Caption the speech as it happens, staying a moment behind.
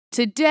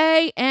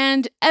Today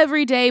and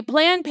every day,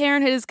 Planned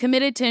Parenthood is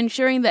committed to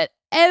ensuring that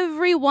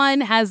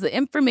everyone has the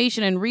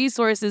information and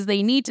resources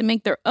they need to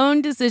make their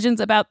own decisions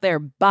about their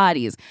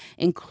bodies,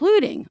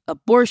 including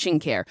abortion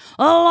care.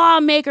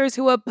 Lawmakers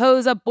who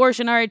oppose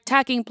abortion are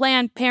attacking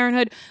Planned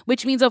Parenthood,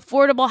 which means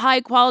affordable,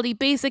 high-quality,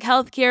 basic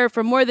health care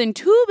for more than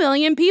 2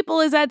 million people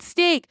is at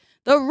stake.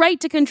 The right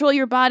to control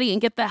your body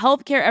and get the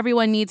health care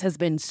everyone needs has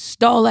been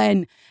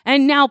stolen.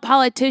 And now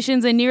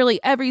politicians in nearly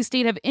every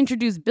state have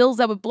introduced bills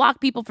that would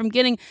block people from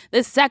getting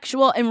the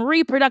sexual and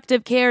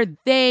reproductive care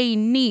they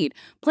need.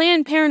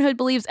 Planned Parenthood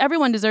believes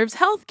everyone deserves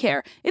health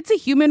care. It's a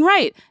human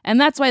right.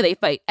 And that's why they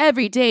fight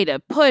every day to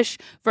push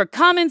for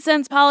common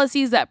sense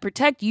policies that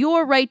protect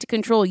your right to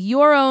control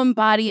your own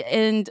body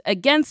and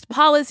against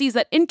policies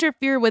that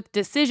interfere with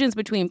decisions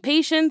between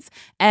patients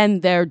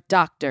and their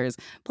doctors.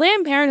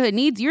 Planned Parenthood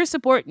needs your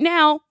support now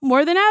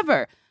more than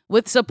ever.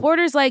 With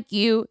supporters like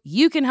you,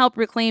 you can help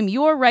reclaim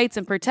your rights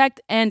and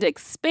protect and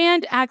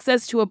expand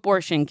access to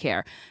abortion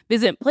care.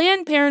 Visit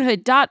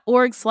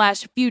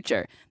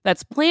PlannedParenthood.org/future.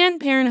 That's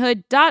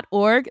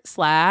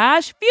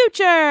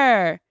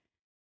PlannedParenthood.org/future.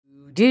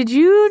 Did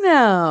you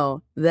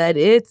know that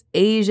it's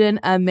Asian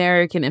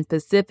American and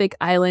Pacific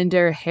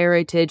Islander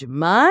Heritage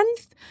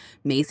Month?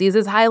 Macy's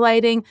is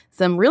highlighting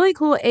some really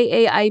cool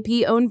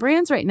AAIP-owned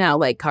brands right now,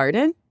 like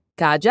Cardin,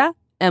 Kaja,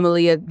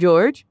 Emilia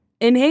George,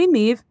 and Hey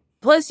Meave.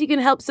 Plus, you can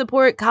help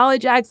support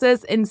college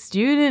access and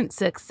student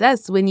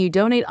success when you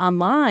donate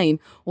online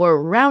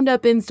or round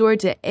up in store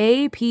to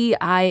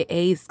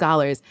APIA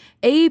Scholars.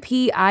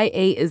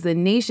 APIA is the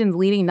nation's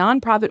leading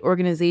nonprofit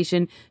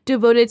organization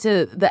devoted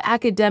to the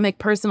academic,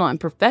 personal, and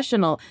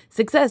professional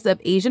success of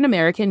Asian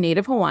American,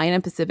 Native Hawaiian,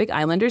 and Pacific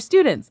Islander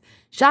students.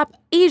 Shop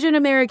Asian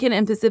American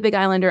and Pacific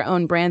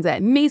Islander-owned brands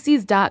at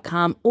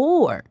Macy's.com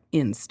or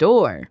in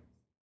store.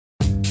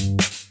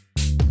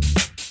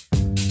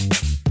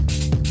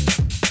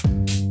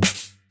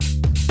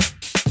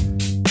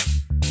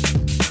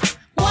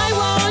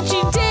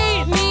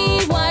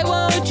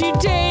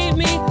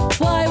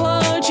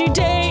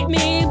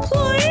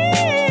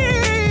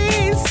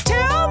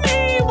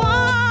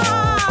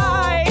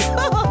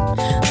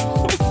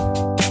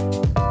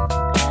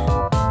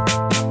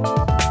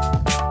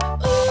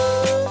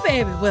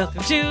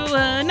 Welcome to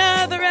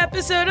another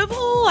episode of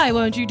Why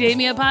Won't You Date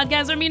Me, a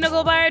podcast where me,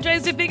 Nicole Byer,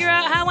 tries to figure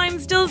out how I'm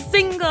still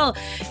single,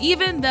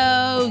 even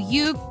though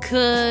you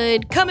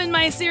could come in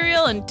my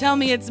cereal and tell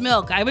me it's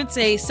milk. I would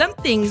say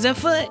something's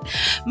afoot.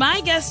 My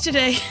guest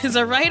today is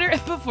a writer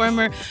and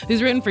performer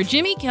who's written for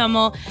Jimmy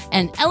Kimmel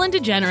and Ellen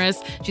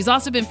DeGeneres. She's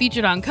also been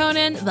featured on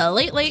Conan, The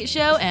Late Late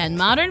Show, and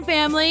Modern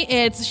Family.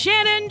 It's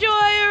Shannon Joy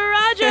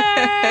Rogers.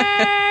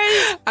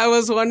 I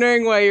was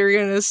wondering what you were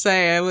going to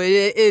say.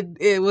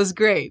 It was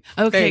great.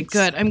 Okay, Thanks.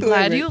 good. I'm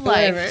glad you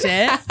liked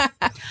it.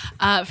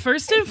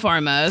 First and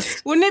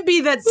foremost, wouldn't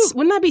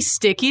that be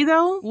sticky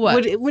though?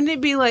 What? Wouldn't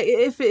it be like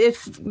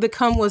if the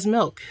cum was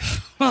milk?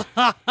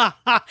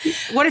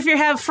 What if you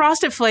have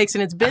Frosted Flakes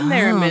and it's been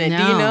there a minute? No.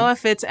 Do you know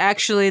if it's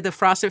actually the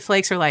Frosted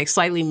Flakes are like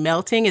slightly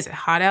melting? Is it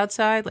hot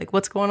outside? Like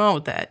what's going on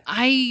with that?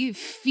 I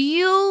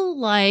feel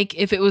like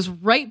if it was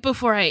right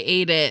before I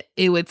ate it,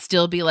 it would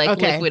still be like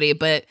liquidy,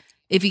 but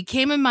if he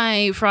came in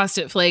my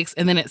Frosted Flakes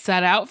and then it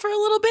sat out for a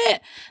little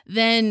bit,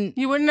 then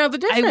you wouldn't know the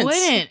difference. I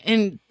wouldn't.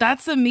 And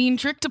that's a mean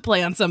trick to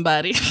play on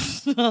somebody.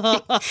 You're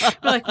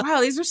like,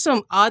 wow, these are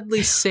some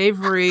oddly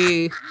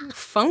savory,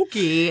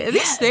 funky. Are they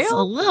stale? It's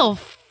a little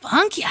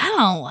funky. I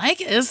don't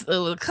like it.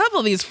 A couple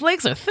of these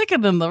flakes are thicker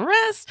than the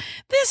rest.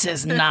 This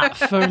is not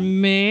for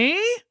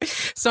me.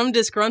 Some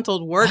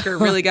disgruntled worker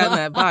really got in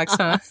that box,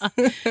 huh?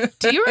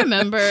 Do you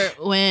remember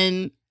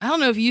when... I don't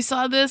know if you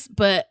saw this,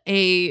 but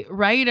a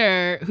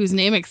writer whose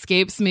name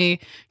escapes me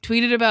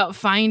tweeted about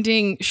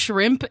finding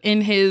shrimp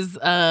in his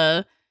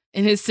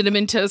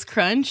Cinnamon Toast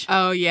Crunch.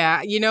 Oh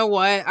yeah, you know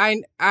what?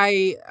 I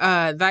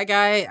that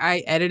guy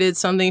I edited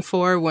something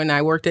for when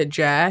I worked at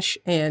Jash,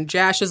 and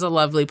Jash is a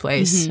lovely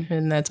place,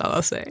 and that's all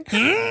I'll say.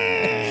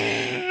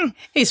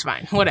 He's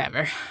fine,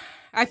 whatever.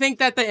 I think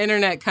that the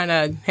internet kind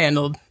of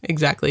handled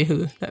exactly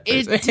who that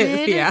person It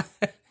did? Yeah.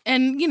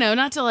 And, you know,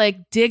 not to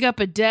like dig up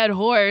a dead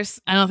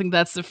horse, I don't think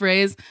that's the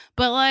phrase,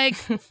 but like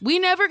we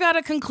never got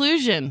a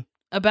conclusion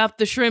about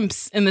the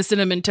shrimps in the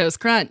Cinnamon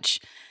Toast Crunch.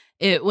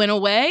 It went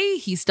away.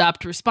 He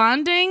stopped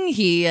responding.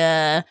 He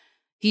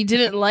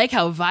didn't like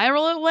how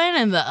viral it went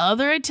and the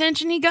other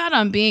attention he got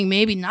on being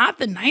maybe not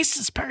the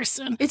nicest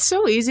person. It's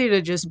so easy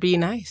to just be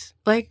nice.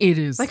 Like it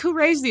is. Like who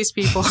raised these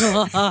people?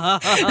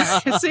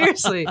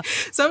 Seriously.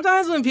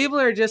 Sometimes when people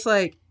are just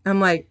like,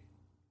 I'm like,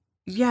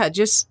 yeah,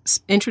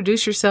 just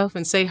introduce yourself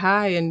and say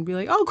hi and be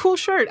like, oh, cool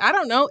shirt. I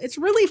don't know. It's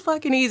really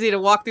fucking easy to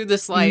walk through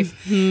this life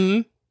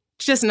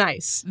just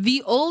nice.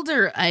 The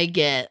older I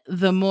get,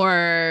 the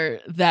more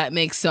that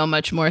makes so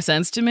much more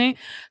sense to me.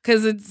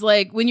 Because it's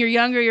like, when you're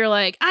younger, you're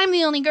like, I'm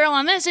the only girl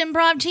on this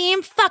improv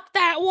team. Fuck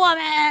that woman.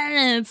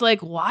 And it's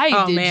like,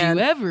 why did you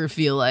ever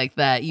feel like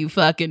that, you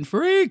fucking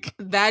freak?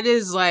 That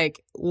is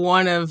like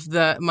one of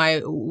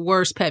my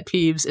worst pet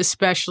peeves,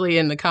 especially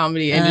in the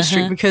comedy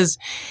industry, because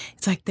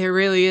it's like there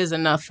really is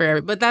enough for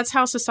everybody. But that's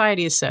how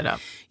society is set up.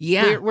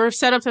 Yeah. We're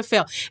set up to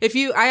fail.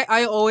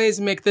 I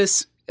always make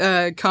this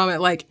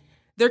comment, like,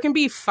 there can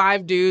be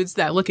 5 dudes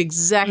that look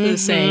exactly the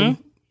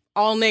same,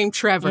 all named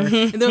Trevor.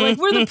 And they're like,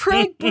 we're the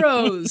Prank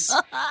Bros.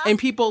 And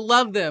people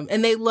love them.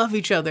 And they love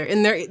each other.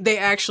 And they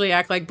actually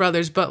act like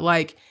brothers. But,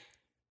 like,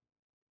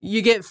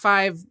 you get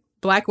 5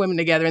 black women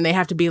together and they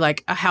have to be,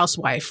 like, a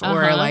housewife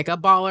or, like, a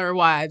baller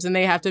wives. And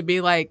they have to be,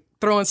 like,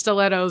 throwing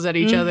stilettos at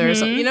each other or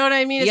something. You know what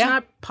I mean? It's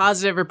not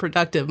positive or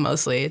productive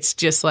mostly. It's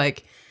just,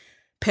 like,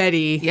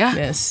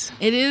 pettiness.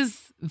 It is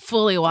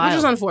fully wild. Which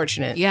is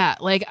unfortunate. Yeah.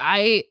 Like,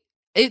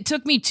 it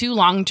took me too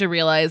long to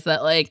realize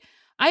that, like,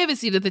 I have a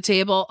seat at the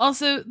table.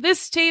 Also,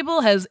 this table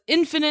has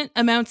infinite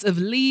amounts of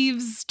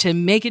leaves to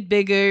make it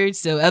bigger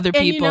so other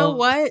people... And you know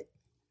what?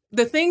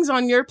 The things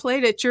on your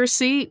plate at your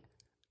seat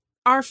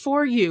are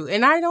for you.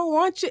 And I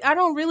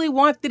don't really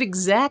want the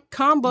exact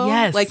combo.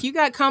 Yes. Like, you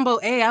got combo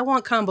A, I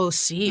want combo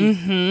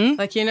C.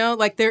 Like, you know,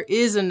 like, there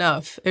is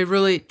enough. It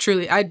really,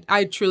 truly,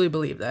 I truly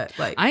believe that.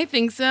 Like, I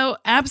think so.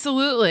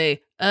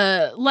 Absolutely.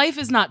 Life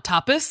is not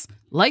tapas.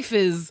 Life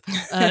is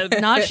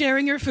not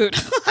sharing your food.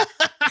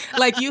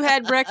 Like, you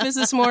had breakfast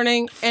this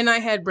morning and I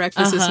had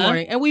breakfast this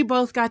morning and we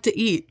both got to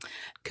eat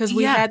because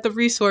we had the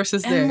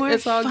resources there. And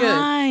it's all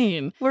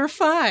good. We're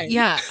fine.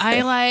 Yeah.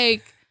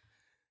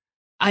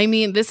 I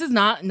mean, this is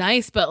not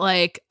nice, but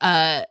like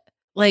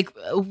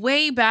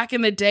way back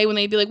in the day when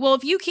they'd be like, well,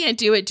 if you can't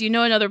do it, do you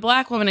know another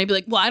black woman? I'd be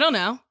like, well, I don't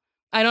know.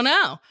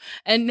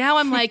 And now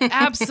I'm like,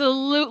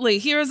 absolutely.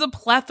 Here's a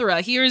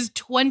plethora. Here's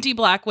 20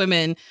 black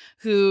women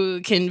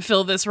who can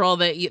fill this role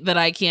that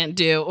I can't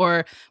do.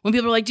 Or when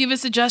people are like, do you have a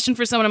suggestion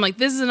for someone? I'm like,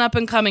 this is an up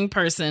and coming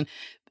person.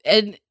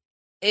 And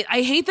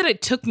I hate that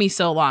it took me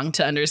so long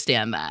to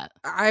understand that.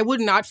 I would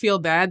not feel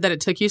bad that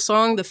it took you so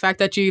long. The fact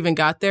that you even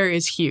got there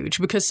is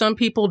huge because some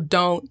people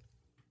don't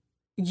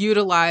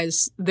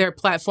utilize their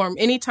platform.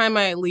 Anytime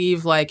I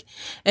leave like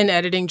an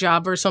editing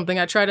job or something,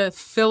 I try to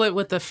fill it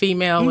with a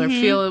female or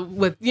fill it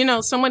with, you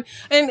know, someone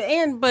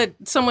but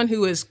someone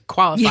who is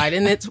qualified.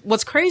 And it's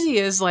what's crazy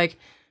is like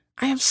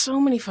I have so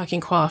many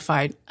fucking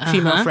qualified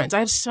female friends. I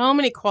have so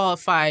many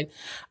qualified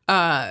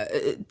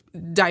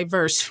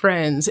diverse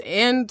friends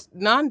and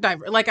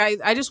non-diverse. Like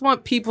I just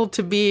want people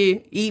to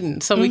be eaten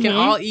so we can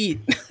all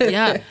eat.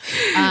 Yeah.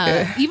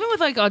 Even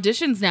with like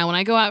auditions now, when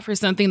I go out for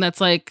something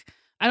that's like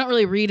I don't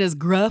really read as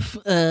gruff,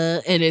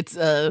 and it's,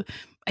 I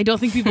don't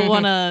think people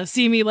want to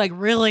see me, like,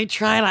 really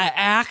try to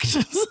act.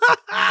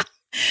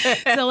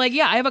 So, like,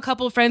 yeah, I have a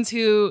couple of friends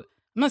who,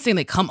 I'm not saying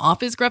they come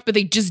off as gruff, but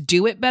they just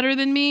do it better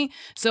than me.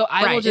 So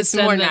I will just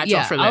send more them,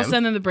 natural for them. I'll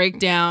send them the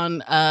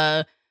breakdown.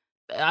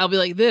 I'll be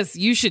like,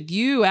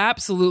 you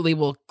absolutely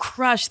will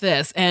crush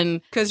this.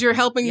 And because you're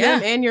helping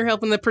them and you're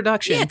helping the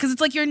production. Yeah, because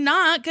it's like, you're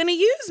not going to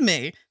use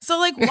me. So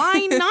like,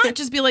 why not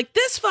just be like,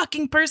 this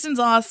fucking person's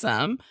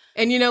awesome.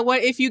 And you know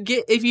what? If you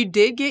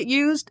did get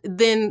used,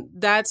 then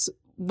that's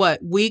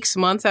what, weeks,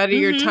 months out of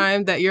your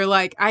time that you're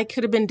like, I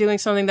could have been doing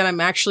something that I'm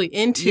actually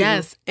into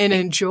and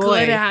enjoy.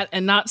 Good at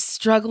and not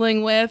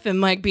struggling with and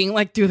like being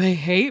like, do they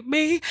hate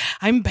me?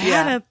 I'm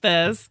bad at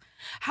this.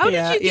 How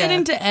did you get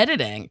into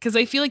editing? Because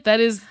I feel like that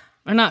is,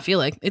 or not feel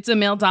like, it's a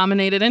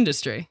male-dominated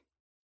industry.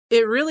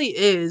 It really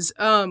is.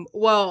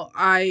 Well,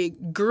 I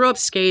grew up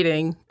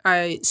skating.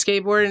 I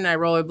skateboard and I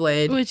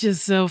rollerblade. Which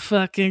is so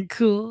fucking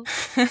cool.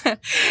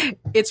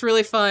 It's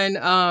really fun.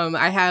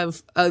 I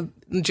have a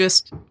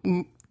just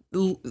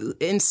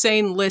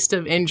insane list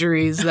of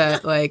injuries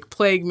that like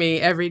plague me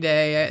every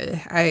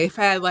day. I've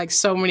had like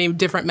so many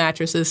different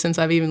mattresses since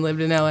I've even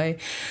lived in LA.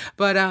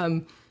 But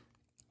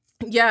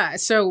yeah,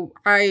 so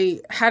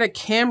I had a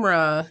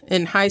camera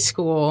in high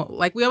school.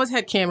 Like we always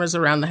had cameras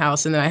around the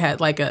house, and then I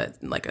had like a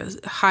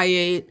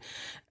Hi8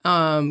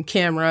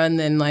 camera, and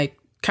then like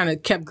kind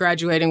of kept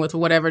graduating with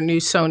whatever new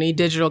Sony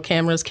digital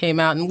cameras came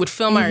out, and would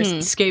film our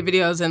skate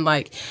videos and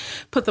like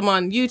put them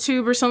on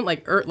YouTube or something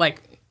like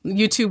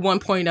YouTube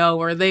 1.0,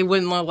 where they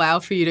wouldn't allow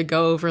for you to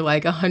go over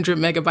like 100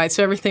 megabytes.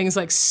 So everything's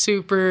like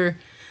super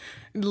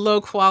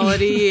low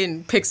quality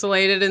and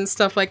pixelated and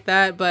stuff like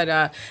that.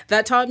 But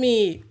that taught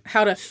me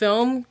how to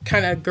film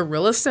kind of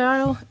guerrilla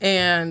style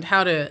and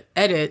how to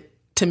edit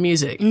to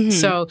music.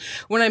 So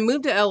when I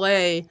moved to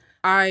LA,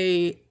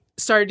 I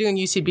started doing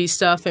UCB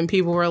stuff and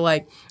people were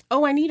like,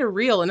 oh, I need a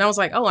reel. And I was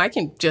like, oh, I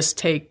can just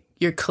take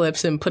your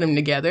clips and put them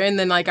together. And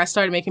then like I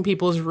started making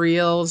people's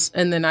reels,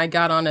 and then I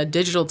got on a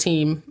digital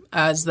team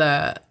as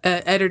the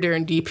editor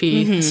and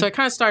DP. So I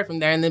kind of started from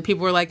there, and then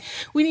people were like,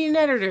 we need an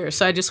editor.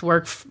 So I just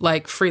work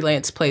like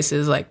freelance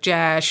places like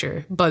Jash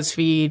or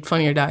BuzzFeed,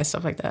 Funny or Die,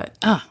 stuff like that.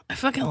 Oh, I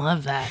fucking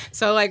love that.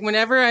 So like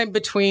whenever I'm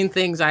between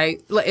things,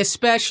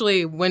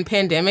 especially when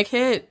pandemic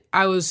hit,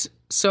 I was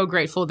so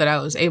grateful that I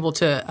was able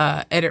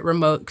to edit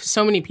remote, because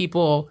so many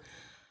people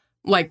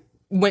like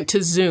went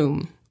to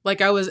Zoom.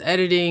 Like I was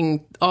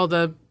editing all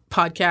the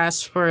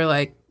podcasts for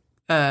like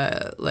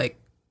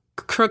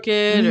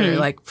Crooked or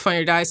like Funny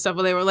or Die stuff,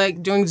 where they were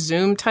like doing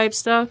Zoom type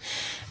stuff.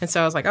 And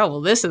so I was like, oh,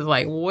 well, this is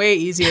like way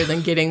easier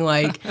than getting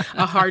like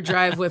a hard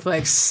drive with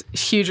like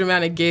huge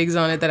amount of gigs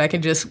on it that I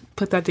can just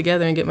put that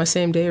together and get my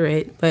same day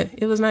rate. But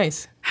it was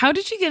nice. How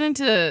did you get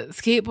into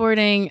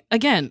skateboarding?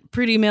 Again,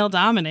 pretty male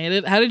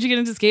dominated. How did you get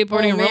into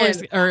skateboarding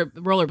and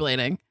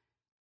rollerblading?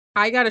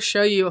 I got to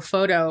show you a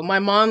photo. My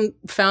mom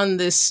found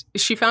this.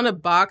 She found a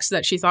box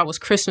that she thought was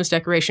Christmas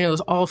decoration. It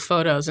was all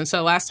photos. And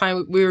so last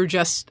time we were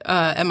just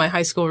at my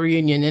high school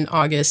reunion in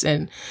August,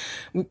 and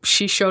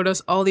she showed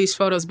us all these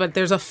photos. But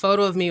there's a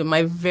photo of me with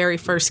my very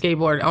first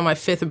skateboard on my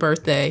 5th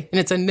birthday, and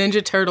it's a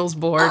Ninja Turtles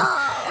board.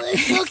 Oh,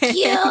 it's so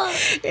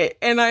cute.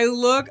 And I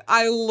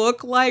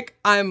look like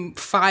I'm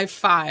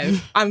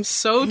 5'5". I'm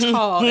so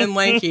tall and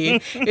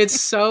lanky.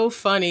 It's so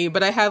funny.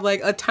 But I have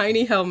like a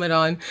tiny helmet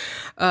on.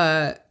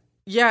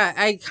 Yeah,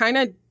 I kind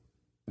of,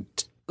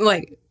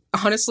 like,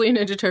 honestly,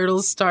 Ninja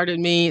Turtles started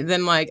me.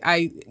 Then, like,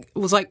 I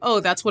was like, oh,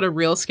 that's what a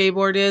real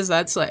skateboard is.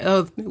 That's like,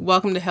 oh,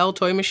 Welcome to Hell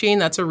Toy Machine.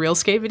 That's a real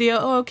skate video.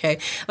 Oh, okay.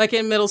 Like,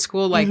 in middle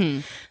school, like,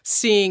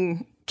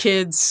 seeing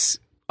kids,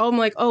 I'm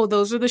like, oh,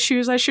 those are the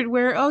shoes I should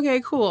wear.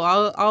 Okay, cool.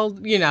 I'll,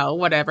 you know,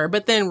 whatever.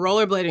 But then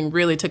rollerblading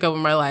really took over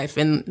my life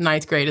in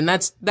 9th grade. And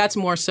that's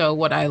more so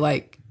what I,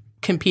 like,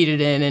 competed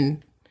in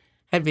and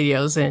had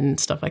videos and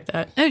stuff like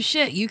that. Oh,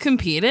 shit. You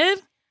competed?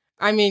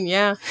 I mean,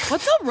 yeah.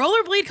 What's a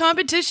rollerblade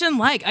competition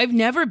like? I've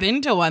never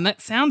been to one.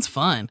 That sounds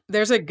fun.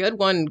 There's a good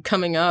one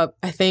coming up,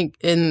 I think,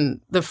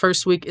 in the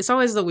first week. It's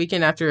always the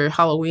weekend after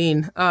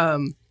Halloween.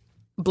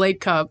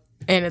 Blade Cup.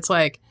 And it's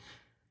like,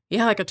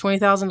 yeah, like a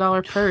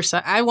 $20,000 purse.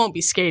 I won't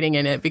be skating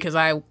in it because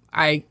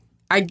I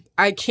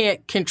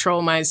can't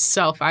control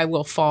myself. I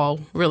will fall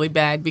really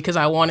bad because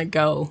I want to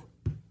go.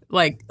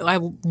 Like I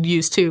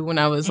used to when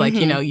I was like,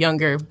 you know,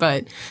 younger.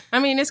 But I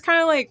mean, it's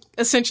kind of like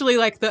essentially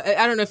like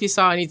I don't know if you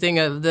saw anything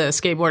of the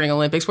skateboarding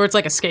Olympics where it's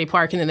like a skate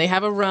park and then they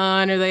have a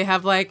run or they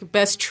have like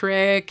best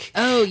trick.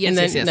 Oh, yes, and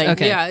then, yes. Like,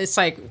 okay. Yeah, it's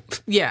like,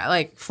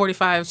 like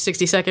 45,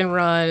 60-second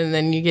run and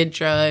then you get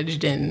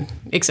judged and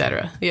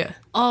etc. Yeah.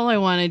 All I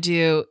want to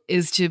do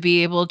is to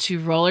be able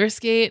to roller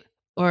skate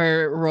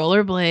or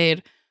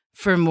rollerblade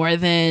for more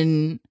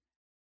than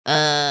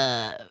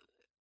a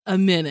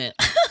minute.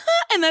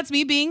 And that's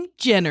me being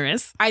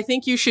generous. I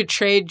think you should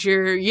trade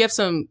you have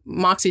some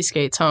Moxie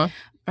skates, huh?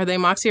 Are they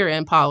Moxie or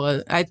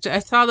Impala? I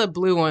saw the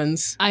blue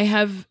ones. I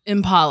have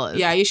Impalas.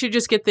 Yeah, you should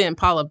just get the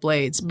Impala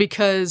blades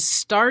because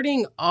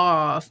starting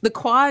off, the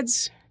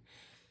quads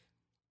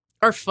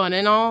are fun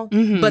and all,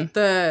 but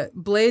the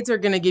blades are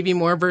going to give you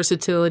more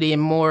versatility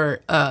and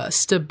more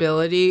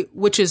stability,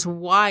 which is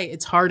why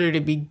it's harder to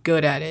be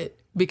good at it.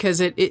 Because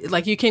it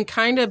like you can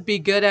kind of be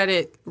good at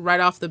it right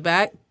off the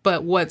bat,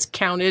 but what's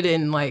counted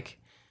in like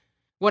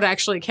what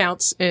actually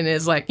counts and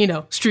is like, you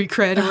know, street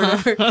cred or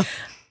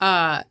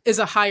whatever, is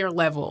a higher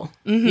level,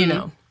 you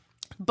know.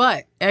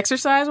 But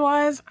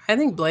exercise-wise, I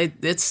think blade,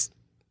 it's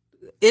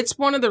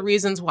one of the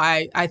reasons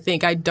why I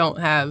think I don't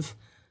have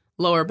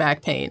lower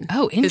back pain.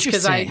 Oh, interesting. It's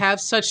because I have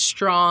such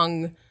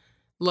strong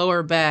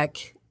lower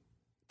back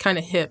kind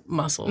of hip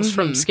muscles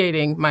from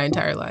skating my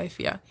entire life,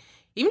 yeah.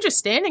 Even just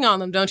standing on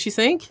them, don't you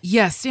think?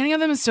 Yeah, standing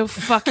on them is so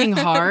fucking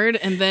hard.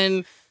 And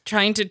then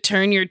trying to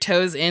turn your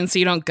toes in so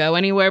you don't go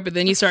anywhere, but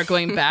then you start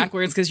going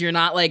backwards because you're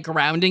not like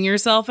grounding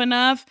yourself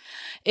enough.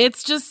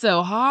 It's just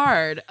so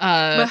hard.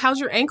 But how's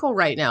your ankle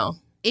right now?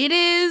 It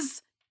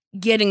is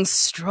getting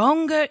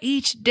stronger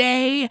each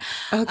day.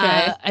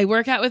 Okay. I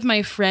work out with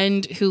my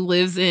friend who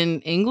lives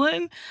in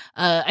England.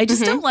 I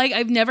just don't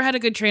I've never had a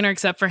good trainer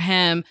except for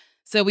him.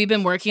 So we've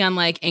been working on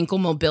like ankle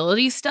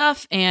mobility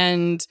stuff.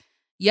 And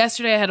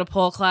yesterday I had a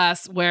pole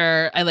class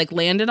where I like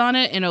landed on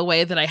it in a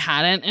way that I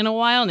hadn't in a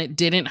while and it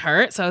didn't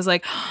hurt. So I was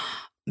like,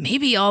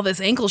 maybe all this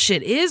ankle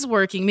shit is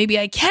working. Maybe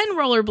I can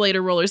rollerblade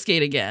or roller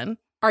skate again.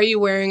 Are you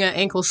wearing an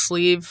ankle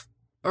sleeve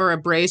or a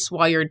brace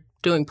while you're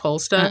doing pole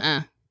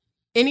stuff?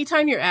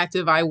 Anytime you're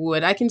active, I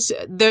would. I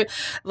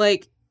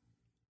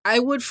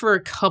would for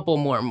a couple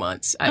more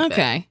months. I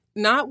bet.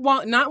 Not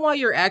while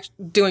you're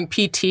doing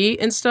PT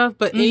and stuff,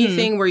 but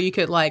anything where you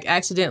could like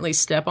accidentally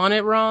step on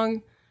it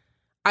wrong,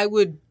 I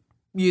would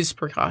use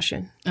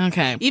precaution.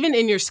 Okay. Even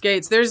in your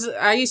skates,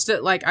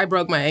 I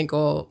broke my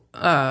ankle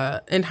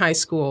in high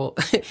school,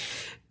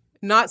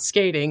 not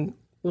skating,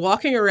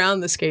 walking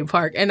around the skate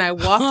park, and I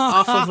walked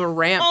off of a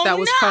ramp that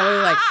was probably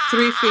like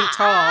 3 feet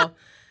tall,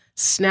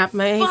 snapped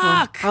my ankle.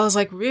 Fuck. I was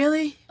like,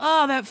 really?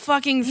 Oh, that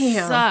fucking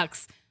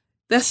sucks.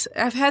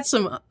 I've had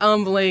some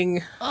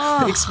humbling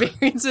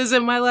experiences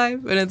in my life,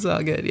 and it's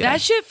all good. Yeah.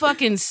 That shit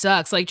fucking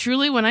sucks. Like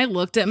truly, when I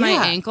looked at my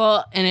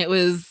ankle and it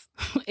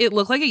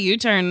looked like a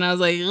U-turn, and I was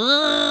like,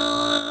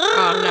 oh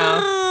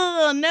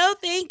no,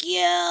 thank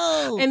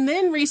you. And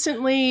then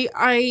recently,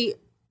 I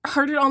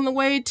heard it on the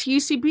way to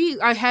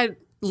UCB. I had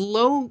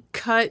low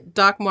cut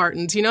Doc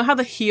Martens. You know how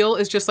the heel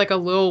is just like a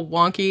little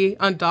wonky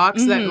on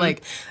Docs that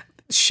like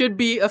should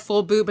be a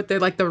full boot, but they're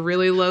like the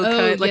really low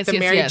cut, like the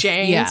Mary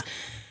Janes. Yeah.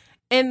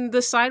 And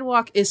the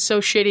sidewalk is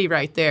so shitty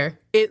right there.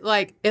 It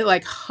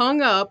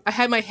hung up. I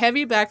had my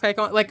heavy backpack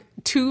on, like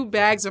 2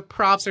 bags of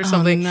props or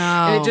something. Oh, no.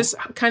 And it just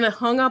kind of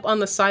hung up on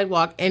the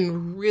sidewalk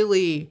and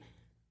really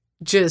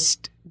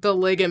just the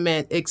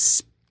ligament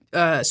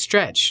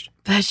stretched.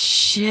 That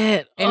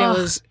shit. And it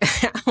was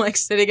like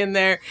sitting in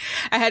there.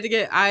 I had to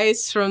get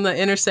ice from the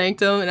inner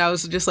sanctum, and I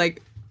was just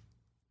like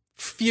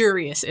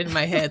furious in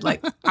my head.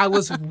 Like I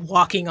was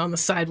walking on the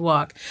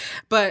sidewalk.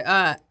 But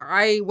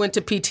I went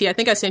to PT. I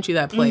think I sent you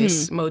that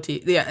place,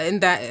 Moti. Yeah,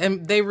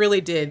 and they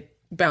really did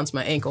bounce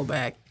my ankle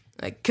back.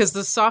 Like, because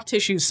the soft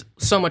tissue's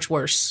so much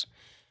worse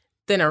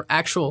than an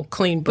actual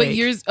clean break. But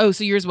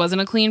yours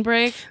wasn't a clean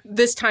break?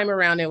 This time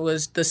around, it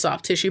was the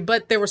soft tissue,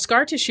 but there was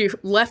scar tissue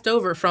left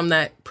over from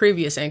that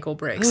previous ankle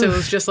break. So it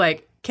was just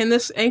like, can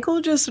this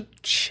ankle just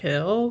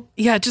chill?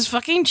 Yeah, just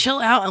fucking chill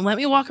out and let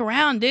me walk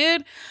around,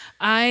 dude.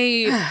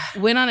 I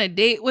went on a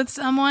date with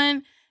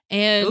someone,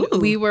 and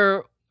we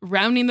were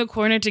rounding the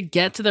corner to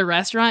get to the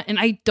restaurant, and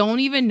I don't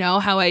even know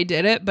how I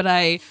did it, but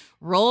I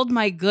rolled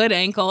my good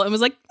ankle and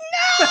was like,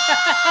 no!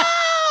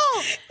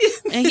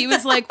 And he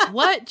was like,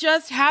 what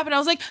just happened? I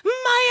was like,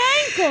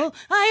 my ankle.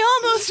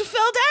 I almost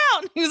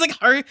fell down. He was like,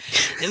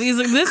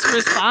 this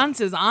response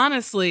is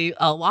honestly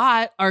a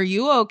lot. Are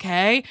you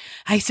okay?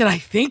 I said, I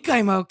think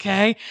I'm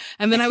okay.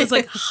 And then I was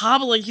like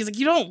hobbling. He's like,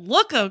 you don't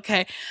look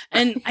okay.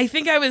 And I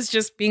think I was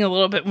just being a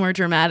little bit more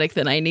dramatic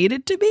than I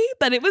needed to be,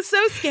 but it was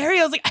so scary.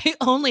 I was like, I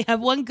only have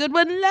one good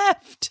one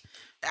left.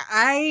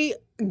 I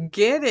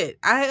get it.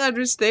 I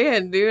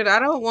understand, dude. I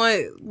don't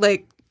want,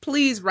 like,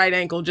 please, right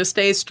ankle, just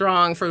stay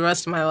strong for the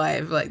rest of my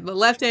life. Like, the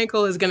left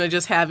ankle is going to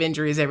just have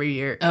injuries every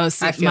year. Oh,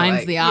 so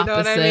mine's the opposite. You know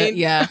what I mean?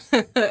 Yeah.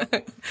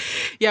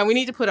 Yeah, we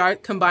need to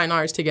combine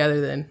ours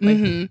together then. Like,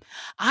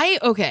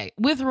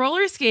 with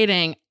roller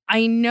skating,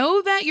 I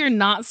know that you're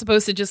not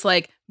supposed to just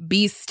like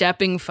be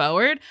stepping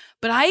forward,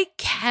 but I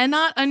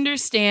cannot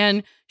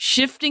understand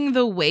shifting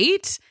the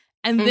weight.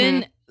 And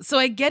then, so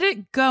I get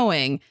it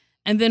going.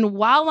 And then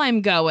while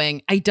I'm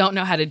going, I don't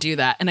know how to do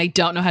that. And I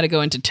don't know how to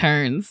go into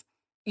turns.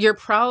 You're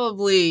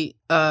probably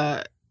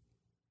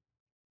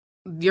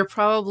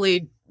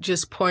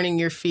just pointing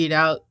your feet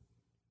out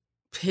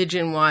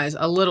pigeon wise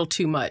a little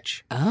too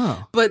much.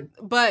 Oh.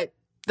 But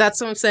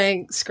that's what I'm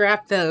saying.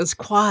 Scrap those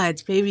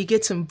quads, baby.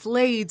 Get some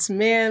blades,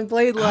 man.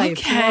 Blade life.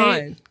 Okay. Come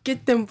on.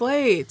 Get them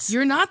blades.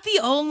 You're not the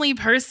only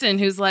person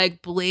who's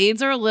like,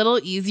 blades are a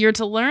little easier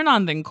to learn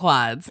on than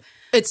quads.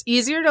 It's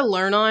easier to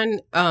learn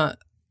on,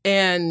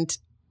 and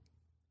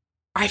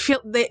I feel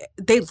they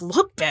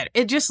look better.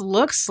 It just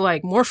looks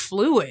like more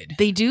fluid.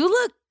 They do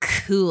look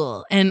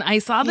cool. And I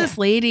saw this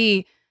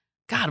lady,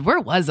 God, where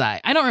was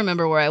I? I don't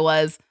remember where I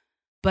was,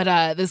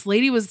 but this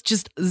lady was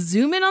just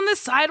zooming on the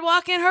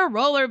sidewalk in her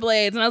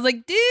rollerblades. And I was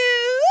like, dude,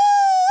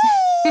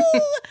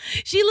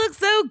 she looks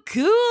so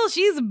cool.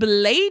 She's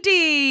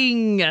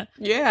blading.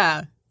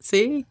 Yeah.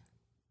 See?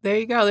 There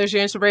you go. There's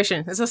your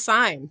inspiration. It's a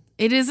sign.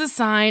 It is a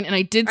sign. And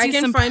I did see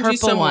some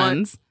purple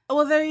ones.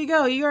 Well, there you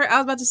go. I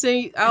was about to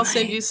say I'll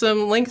send you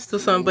some links to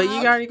some, but you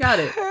already got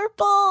it.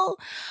 Purple.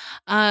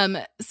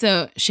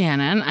 So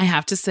Shannon, I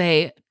have to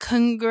say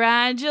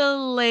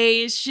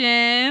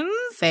congratulations.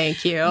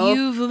 Thank you.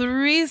 You've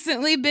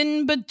recently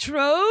been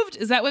betrothed.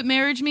 Is that what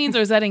marriage means,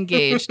 or is that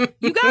engaged?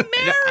 You got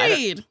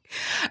married.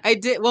 I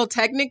did. Well,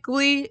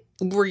 technically,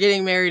 we're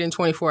getting married in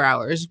 24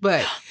 hours,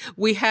 but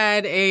we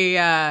had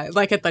a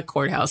like at the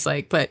courthouse,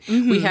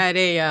 we had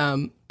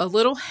a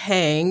little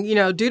hang,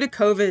 due to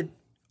COVID.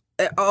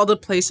 All the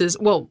places,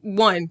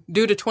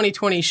 due to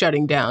 2020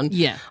 shutting down.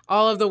 Yeah.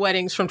 All of the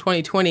weddings from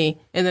 2020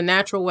 and the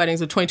natural weddings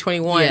of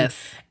 2021,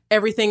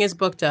 everything is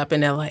booked up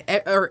in LA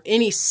or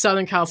any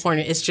Southern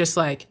California. It's just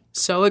like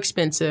so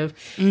expensive.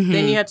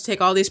 Then you have to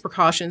take all these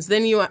precautions.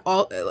 Then you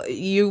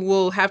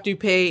will have to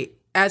pay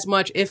as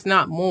much, if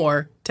not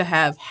more, to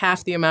have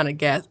half the amount of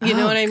guests. You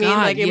know what I mean?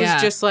 God, like it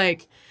was just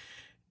like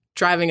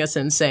driving us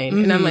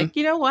insane. And I'm like,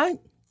 you know what?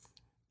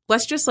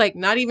 Let's just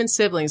not even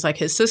siblings. Like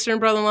his sister and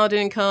brother-in-law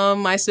didn't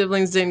come. My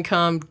siblings didn't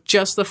come.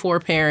 Just the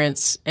 4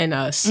 parents and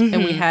us.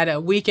 And we had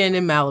a weekend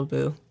in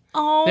Malibu.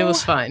 Oh, it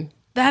was fun.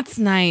 That's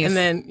nice. And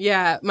then,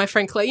 my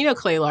friend Clay,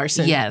 Clay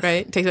Larson. Yes.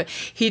 Right?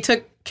 He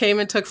came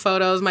and took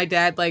photos. My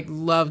dad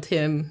loved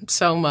him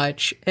so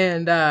much.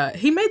 And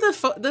he made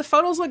the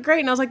photos look great.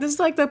 And I was like, this is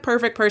the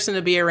perfect person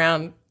to be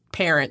around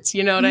parents.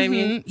 You know what I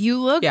mean? You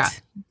looked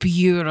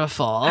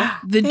beautiful.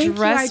 The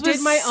dress was I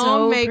did my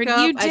own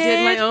makeup. I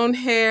did my own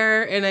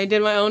hair, and I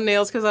did my own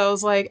nails because I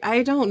was like,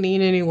 I don't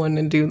need anyone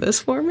to do this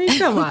for me.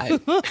 Come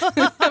on.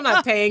 I'm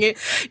not paying it.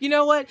 You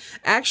know what?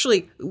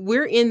 Actually,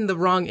 we're in the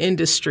wrong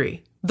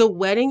industry. The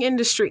wedding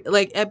industry.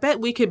 I bet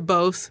we could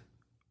both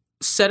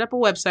set up a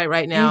website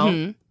right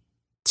now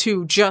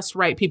to just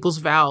write people's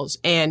vows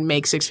and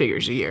make 6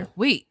 figures a year.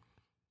 Wait.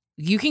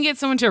 You can get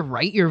someone to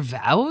write your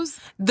vows?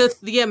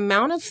 The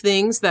amount of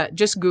things that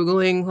just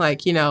Googling,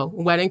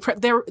 wedding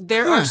prep,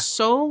 there are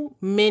so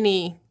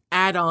many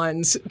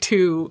add-ons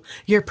to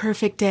your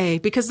perfect day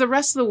because the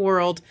rest of the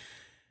world,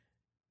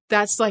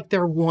 that's like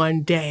their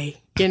one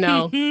day, you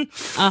know,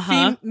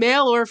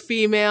 male or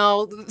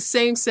female,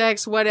 same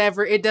sex,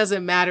 whatever. It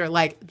doesn't matter.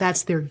 Like,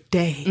 that's their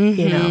day,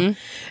 you know,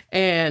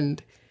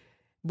 and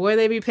boy,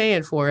 they be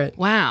paying for it.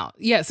 Wow.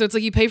 Yeah. So it's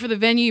like you pay for the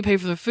venue, you pay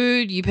for the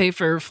food, you pay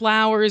for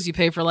flowers, you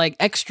pay for like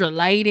extra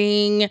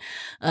lighting,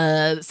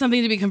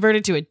 something to be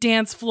converted to a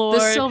dance floor.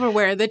 The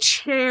silverware, the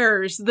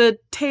chairs, the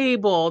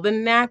table, the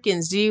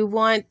napkins. Do you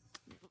want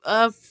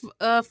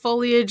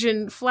foliage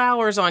and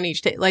flowers on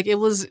each table? Like,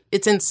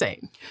 it's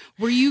insane.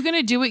 Were you going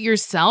to do it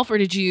yourself, or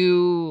did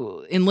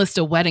you enlist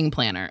a wedding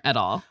planner at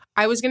all?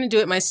 I was going to do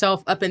it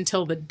myself up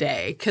until the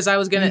day, because I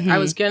was going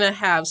to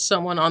have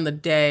someone on the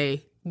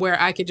day where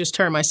I could just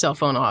turn my cell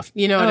phone off.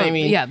 You know what I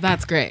mean? Yeah,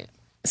 that's great.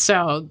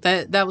 So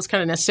that was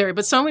kind of necessary.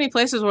 But so many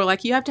places were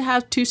like, you have to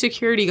have 2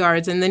 security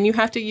guards, and then you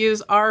have to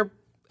use our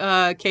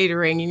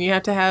catering, and you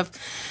have to have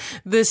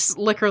this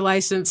liquor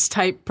license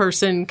type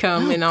person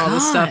come and all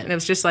this stuff. And it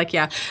was just like,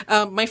 yeah.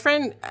 My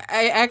friend,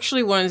 I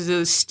actually wanted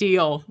to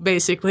steal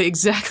basically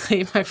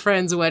exactly my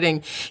friend's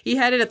wedding. He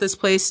had it at this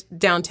place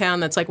downtown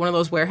that's like one of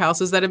those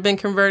warehouses that have been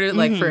converted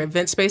like for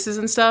event spaces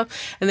and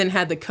stuff, and then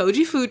had the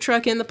Koji food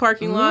truck in the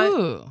parking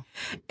lot.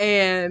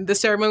 And the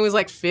ceremony was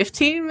like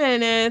 15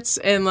 minutes,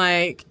 and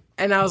I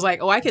was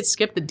like, oh, I could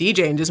skip the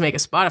DJ and just make a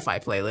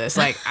Spotify playlist.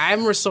 Like,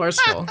 I'm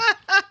resourceful.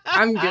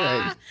 I'm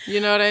good.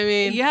 You know what I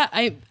mean? Yeah,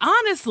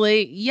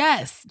 honestly,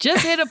 yes.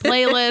 Just hit a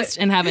playlist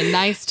and have a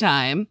nice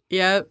time.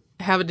 Yep.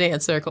 Have a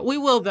dance circle. We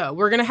will, though.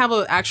 We're going to have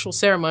an actual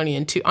ceremony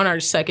on our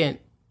 2nd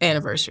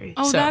anniversary.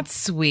 Oh, so, that's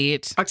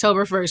sweet.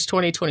 October 1st,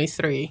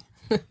 2023.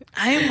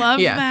 I love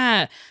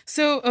that.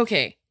 So,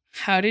 okay.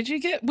 How did you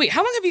wait,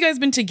 how long have you guys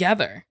been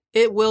together?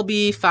 It will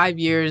be 5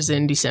 years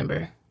in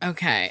December.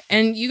 Okay.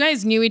 And you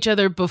guys knew each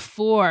other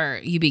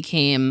before you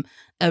became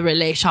a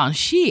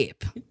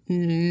relationship?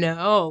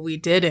 No, we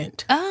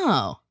didn't.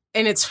 Oh.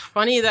 And it's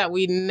funny that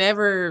we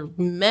never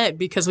met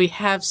because we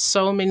have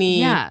so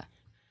many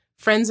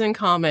friends in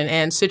common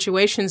and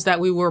situations that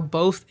we were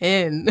both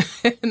in.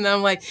 And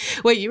I'm like,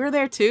 wait, you were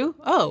there too?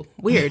 Oh,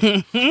 weird.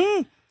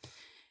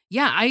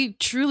 Yeah, I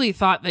truly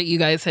thought that you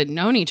guys had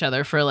known each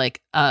other for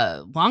like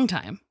a long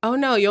time. Oh,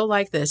 no, you'll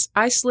like this.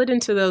 I slid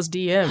into those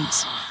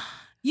DMs.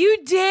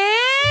 You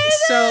did?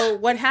 So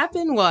what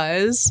happened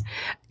was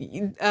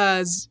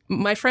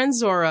my friend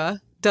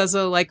Zora does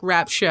a like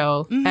rap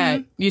show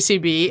at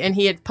UCB, and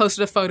he had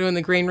posted a photo in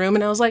the green room,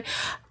 and I was like,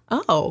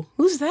 oh,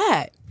 who's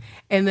that?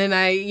 And then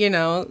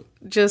I,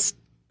 just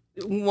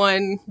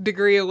 1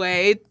 degree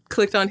away,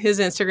 clicked on his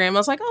Instagram. I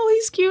was like, oh,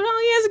 he's cute. Oh,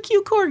 he has a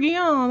cute corgi.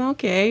 Oh,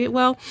 okay.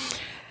 Well,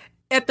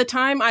 at the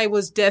time I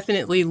was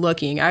definitely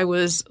looking. I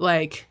was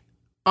like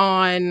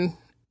on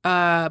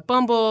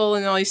Bumble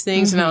and all these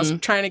things, and I was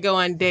trying to go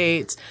on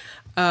dates.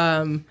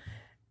 And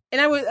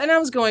I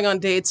was going on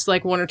dates,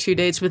 like 1 or 2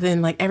 dates, but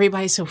then like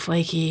everybody's so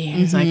flaky.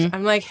 And it's like,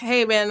 I'm like,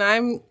 hey man,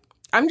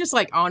 I'm just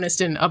like honest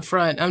and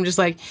upfront. I'm just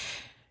like,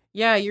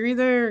 yeah, you're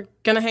either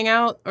gonna hang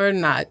out or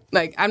not.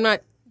 Like, I'm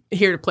not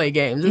here to play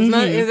games. It's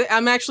not.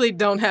 I'm actually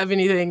don't have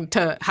anything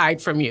to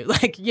hide from you.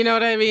 Like, you know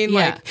what I mean?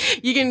 Yeah.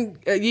 Like,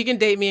 you can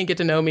date me and get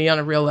to know me on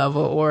a real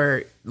level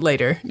or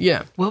later.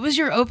 Yeah. What was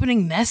your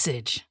opening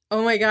message?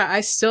 Oh my God,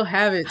 I still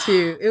have it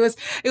too. It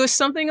was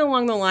something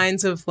along the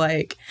lines of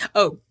like,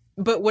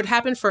 but what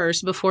happened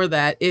first before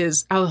that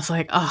is I was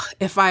like, oh,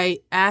 if I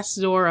ask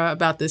Zora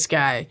about this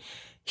guy,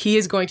 he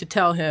is going to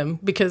tell him,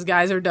 because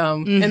guys are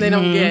dumb and they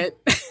don't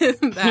get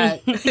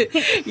that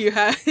you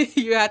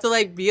have to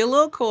like be a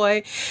little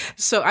coy.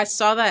 So I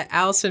saw that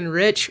Allison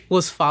Rich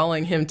was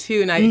following him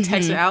too, and I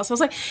texted Alice. I was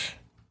like,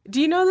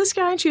 do you know this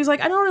guy? And she was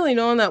like, I don't really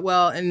know him that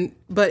well,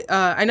 but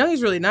I know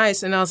he's really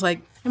nice. And I was like,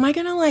 am I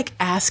gonna like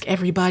ask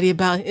everybody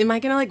about him? Am I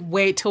gonna like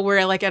wait till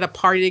we're like at a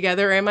party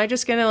together, or am I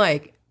just gonna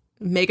like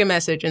make a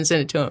message and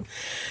send it to him?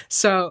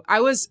 So I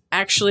was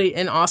actually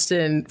in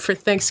Austin for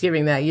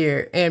Thanksgiving that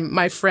year, and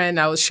my friend,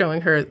 I was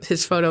showing her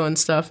his photo and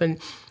stuff, and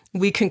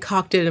we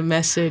concocted a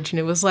message, and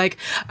it was like,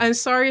 I'm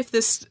sorry if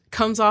this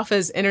comes off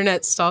as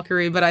internet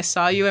stalkery, but I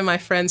saw you in my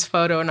friend's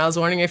photo, and I was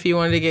wondering if you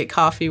wanted to get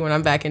coffee when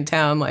I'm back in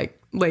town, like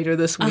later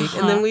this week.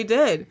 And then we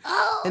did.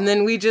 And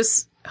then we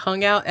just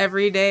hung out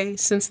every day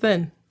since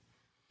then.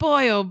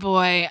 Boy, oh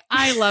boy,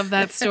 I love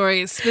that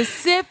story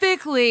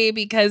specifically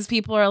because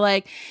people are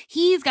like,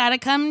 he's got to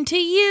come to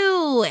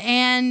you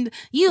and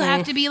you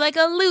have to be like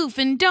aloof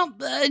and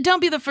don't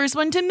be the first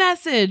one to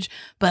message.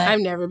 But I've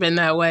never been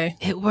that way.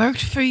 It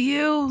worked for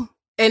you.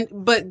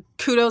 But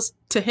kudos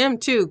to him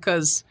too,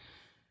 because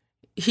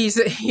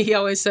he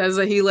always says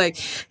that he's like,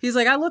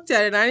 I looked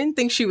at it and I didn't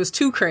think she was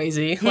too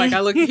crazy. Like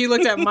he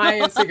looked at my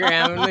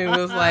Instagram and he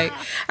was like,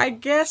 I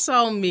guess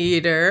I'll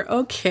meet her.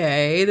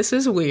 Okay, this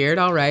is weird.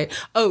 All right.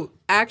 Oh,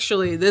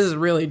 actually, this is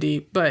really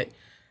deep, but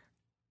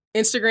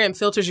Instagram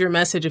filters your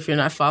message if you're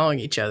not following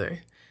each other.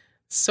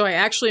 So I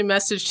actually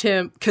messaged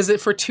him because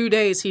for 2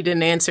 days he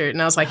didn't answer it.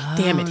 And I was like,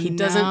 damn it, he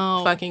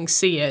doesn't fucking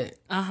see it.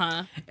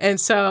 And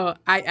so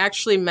I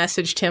actually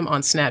messaged him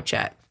on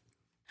Snapchat.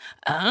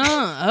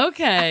 Oh,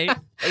 okay.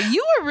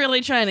 You were really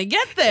trying to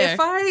get there.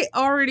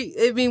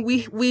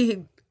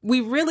 We we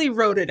really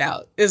wrote it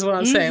out, is what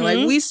I'm saying.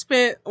 Like, we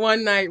spent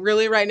one night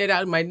really writing it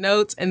out in my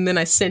notes, and then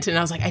I sent it, and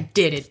I was like, I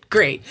did it.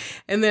 Great.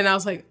 And then I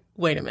was like,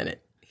 wait a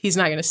minute. He's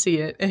not going to see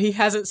it. And he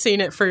hasn't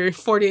seen it for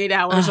 48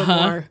 hours or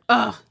more.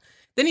 Ugh.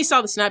 Then he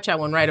saw the Snapchat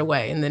one right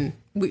away, and then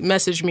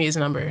messaged me his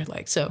number.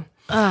 Like, so.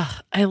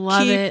 I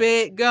love it. Keep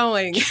it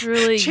going.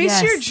 Truly,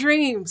 Chase your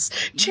dreams.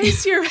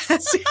 Chase your... Go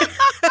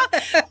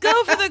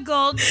for the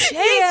gold.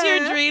 Chase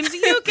your dreams.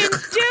 You can do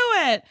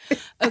it.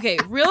 Okay,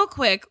 real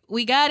quick,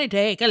 we got to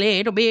take a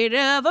little bit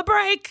of a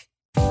break.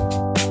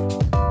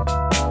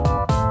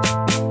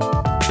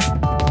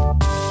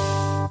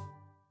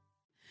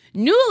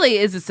 Nuuly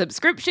is a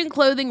subscription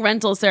clothing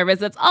rental service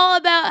that's all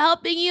about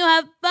helping you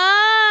have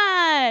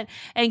fun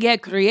and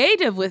get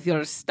creative with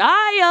your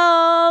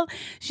style.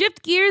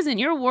 Shift gears in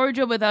your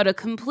wardrobe without a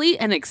complete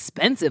and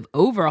expensive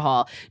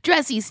overhaul.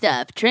 Dressy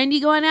stuff,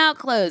 trendy going out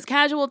clothes,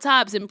 casual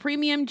tops, and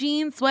premium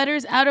jeans,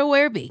 sweaters,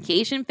 outerwear,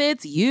 vacation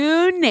fits,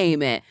 you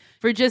name it.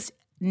 For just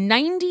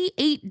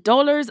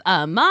 $98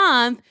 a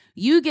month,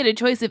 you get a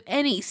choice of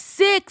any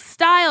 6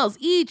 styles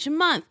each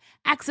month.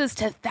 Access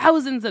to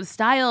thousands of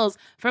styles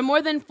from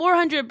more than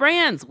 400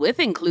 brands with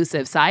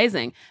inclusive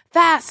sizing,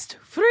 fast,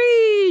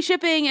 free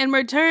shipping and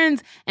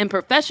returns, and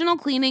professional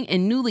cleaning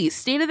in Nuuly's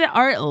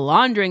state-of-the-art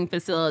laundering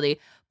facility,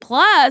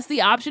 plus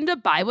the option to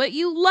buy what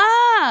you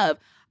love.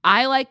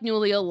 I like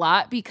Nuuly a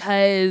lot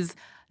because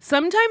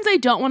sometimes I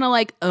don't want to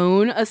like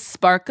own a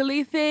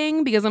sparkly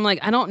thing because I'm like,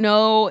 I don't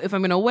know if I'm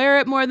going to wear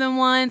it more than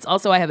once.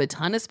 Also, I have a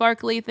ton of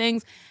sparkly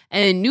things.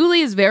 And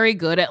Nuuly is very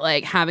good at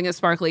like having a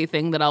sparkly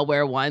thing that I'll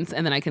wear once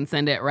and then I can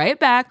send it right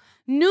back.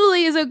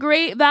 Nuuly is a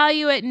great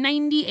value at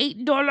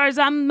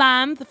 $98 a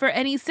month for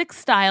any 6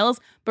 styles.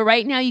 But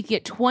right now you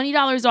get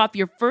 $20 off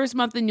your first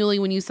month of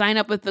Nuuly when you sign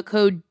up with the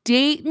code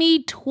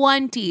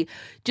DATEME20.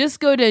 Just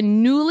go to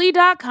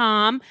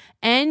Nuuly.com,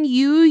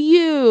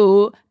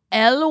 NUULY.com.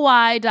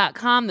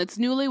 That's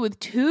Nuuly with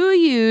 2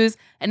 U's,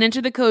 and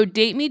enter the code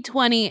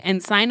DATEME20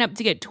 and sign up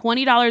to get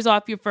 $20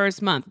 off your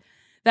first month.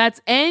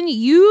 That's NUULY.com.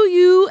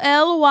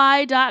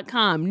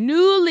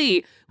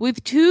 Nuuly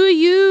with 2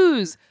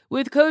 U's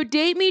with code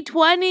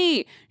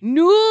DATEME20.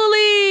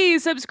 Nuuly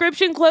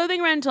subscription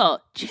clothing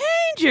rental. Change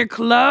your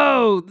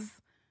clothes.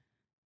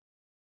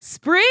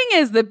 Spring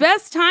is the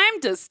best time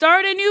to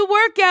start a new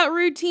workout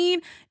routine.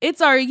 It's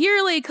our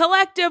yearly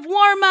collective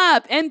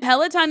warm-up, and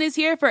Peloton is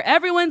here for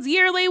everyone's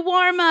yearly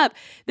warm-up.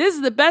 This is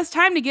the best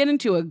time to get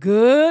into a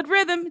good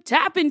rhythm,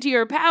 tap into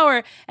your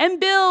power, and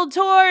build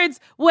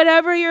towards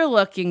whatever you're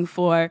looking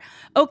for.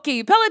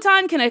 Okay,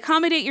 Peloton can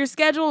accommodate your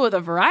schedule with a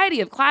variety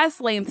of class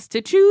lengths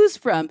to choose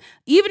from.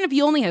 Even if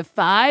you only have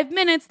 5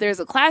 minutes, there's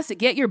a class to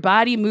get your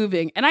body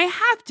moving. And I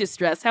have to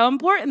stress how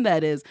important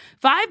that is.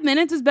 5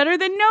 minutes is better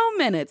than no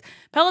minutes.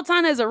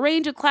 Peloton has a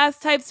range of class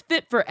types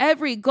fit for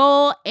every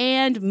goal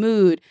and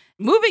mood.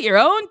 Move at your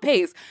own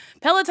pace.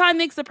 Peloton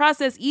makes the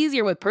process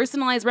easier with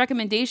personalized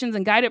recommendations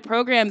and guided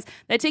programs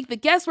that take the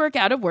guesswork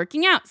out of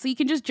working out, so you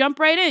can just jump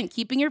right in,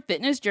 keeping your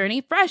fitness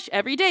journey fresh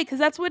every day, because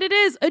that's what it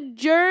is, a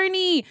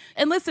journey.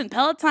 And listen,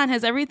 Peloton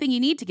has everything you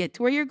need to get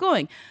to where you're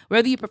going.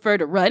 Whether you prefer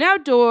to run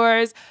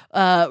outdoors,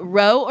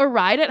 row or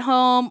ride at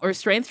home, or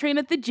strength train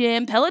at the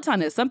gym,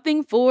 Peloton is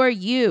something for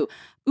you.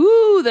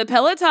 Ooh, the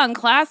Peloton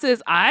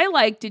classes I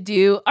like to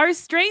do are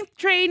strength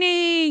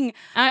training.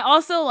 I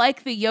also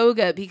like the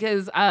yoga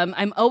because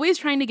I'm always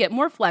trying to get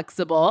more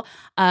flexible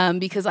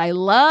because I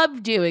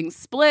love doing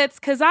splits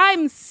because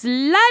I'm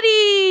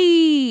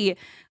slutty.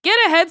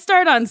 Get a head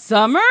start on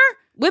summer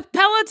with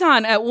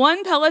Peloton at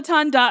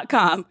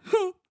onepeloton.com.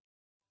 And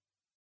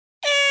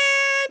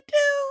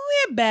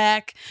we're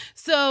back.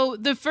 So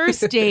the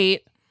first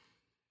date,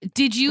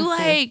 did you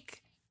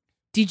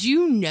Did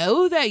you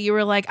know that you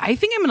were like, I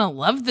think I'm going to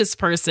love this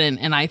person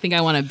and I think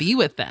I want to be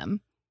with them?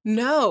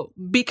 No,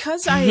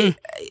 because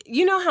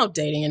you know how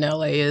dating in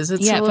LA is.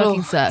 It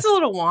fucking sucks. It's a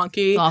little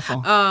wonky. It's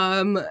awful.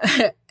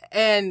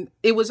 And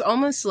it was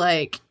almost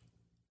like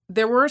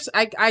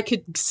I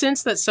could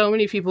sense that so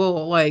many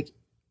people I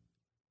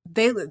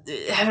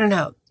don't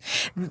know,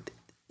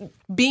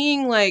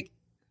 being like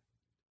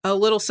a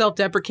little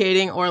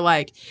self-deprecating or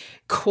like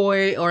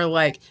coy or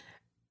like,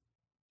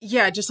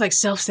 yeah, just like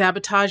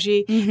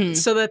self-sabotagey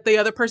so that the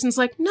other person's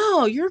like,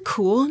 no, you're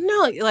cool.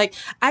 No, like,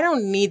 I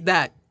don't need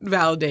that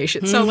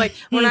validation. So like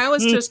when I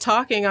was just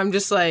talking, I'm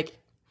just like,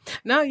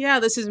 no,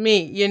 yeah, this is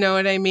me. You know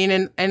what I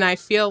mean? And I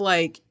feel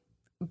like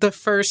the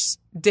first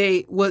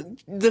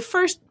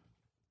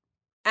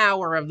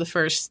hour of the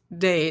first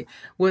date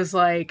was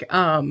like,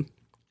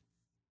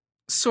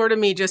 sort of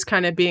me just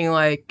kind of being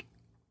like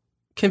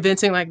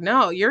convincing, like,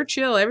 no, you're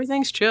chill.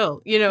 Everything's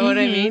chill. You know what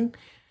I mean?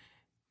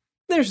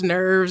 There's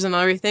nerves and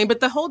everything,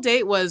 but the whole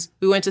date was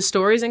we went to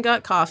Stories and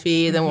got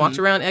coffee, then walked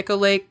around Echo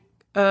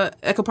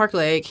Park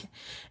Lake,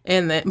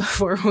 and then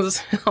before it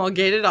was all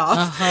gated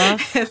off,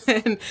 and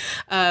then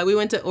we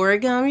went to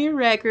Origami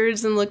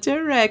Records and looked at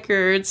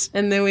records,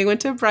 and then we went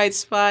to Bright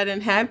Spot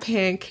and had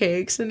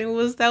pancakes, and that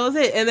was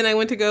it. And then I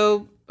went to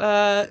go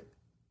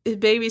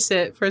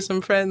babysit for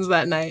some friends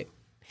that night.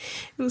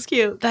 It was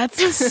cute.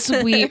 That's a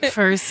sweet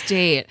first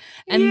date.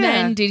 And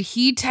then did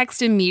he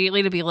text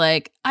immediately to be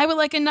like, I would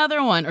like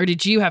another one? Or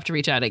did you have to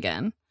reach out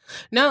again?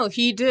 No,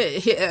 he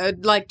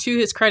did. Like, to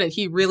his credit,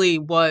 he really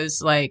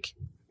was like,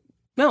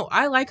 no,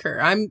 I like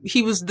her.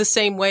 He was the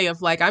same way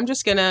of like, I'm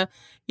just gonna,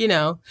 you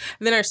know.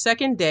 And then our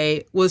second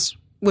date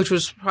which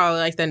was probably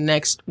like the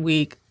next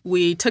week,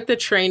 we took the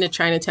train to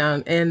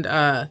Chinatown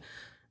and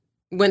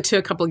went to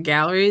a couple of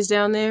galleries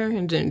down there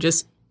and then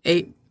just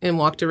ate and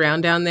walked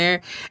around down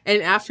there.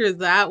 And after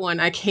that one,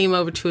 I came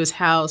over to his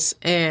house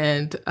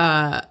and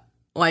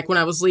like when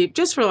I was leaving,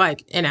 just for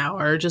like an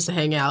hour, just to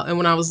hang out. And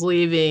when I was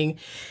leaving,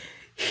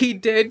 he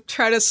did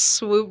try to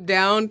swoop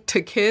down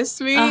to kiss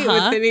me.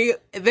 But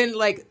then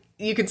like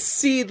you could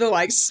see the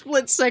like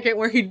split second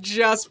where he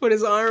just put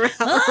his arm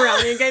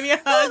around me and gave me a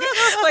hug,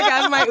 like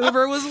as my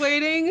Uber was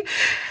waiting.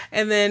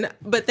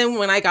 But then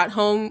when I got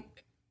home,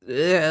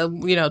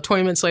 20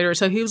 minutes later or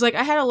so, he was like,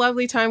 I had a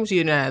lovely time with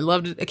you and I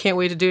loved it. I can't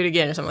wait to do it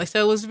again or something like that.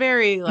 So it was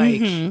very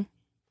like,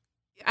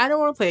 I don't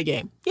want to play a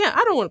game. Yeah,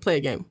 I don't want to play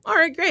a game. All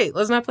right, great.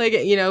 Let's not play a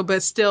game,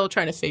 but still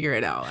trying to figure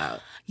it all out.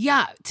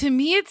 Yeah, to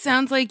me, it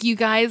sounds like you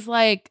guys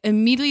like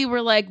immediately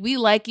were like, we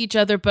like each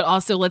other, but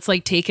also let's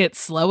like take it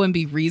slow and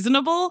be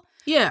reasonable.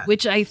 Yeah.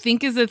 Which I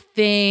think is a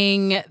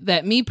thing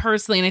that me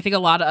personally, and I think a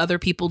lot of other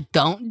people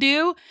don't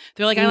do.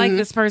 They're like, I like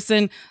this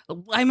person.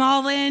 I'm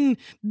all in.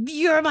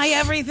 You're my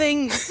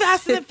everything.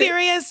 Fast and the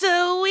Furious.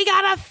 So we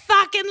gotta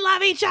fucking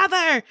love each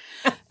other.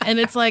 And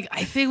it's like,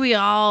 I think we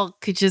all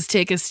could just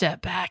take a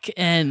step back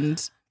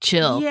and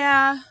chill.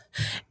 Yeah.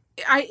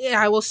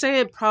 I will say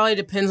it probably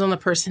depends on the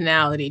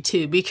personality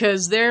too,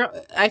 because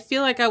I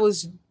feel like I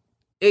was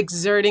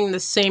exerting the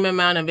same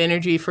amount of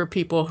energy for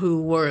people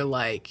who were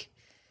like,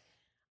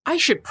 I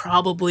should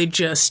probably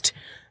just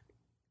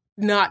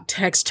not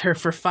text her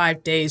for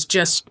 5 days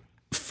just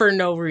for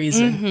no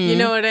reason. You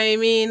know what I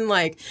mean?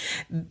 Like,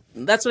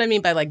 that's what I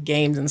mean by like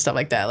games and stuff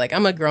like that. Like,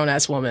 I'm a grown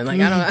ass woman. Like,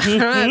 I don't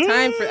have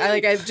time for.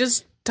 I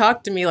just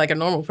talk to me like a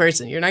normal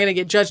person. You're not gonna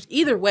get judged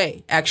either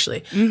way.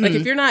 Actually, like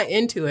if you're not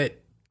into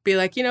it, be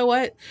like, you know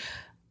what?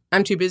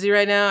 I'm too busy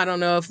right now. I don't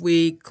know if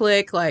we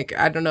click. Like,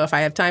 I don't know if I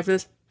have time for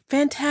this.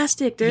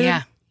 Fantastic, dude.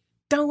 Yeah.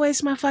 Don't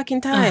waste my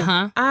fucking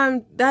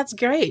time. That's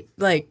great.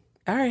 Like.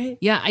 All right.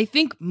 Yeah, I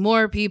think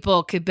more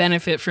people could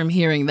benefit from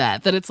hearing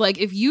that it's like,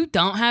 if you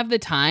don't have the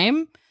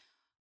time,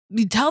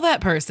 you tell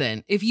that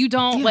person. If you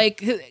don't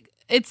like,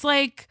 it's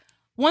like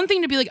one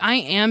thing to be like, I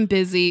am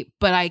busy,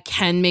 but I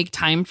can make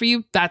time for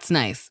you. That's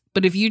nice.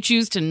 But if you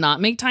choose to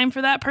not make time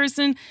for that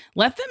person,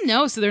 let them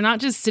know so they're not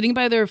just sitting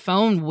by their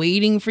phone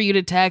waiting for you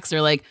to text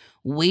or like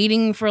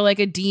waiting for like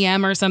a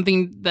DM or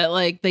something that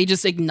like they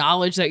just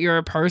acknowledge that you're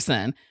a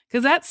person,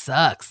 because that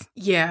sucks.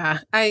 Yeah.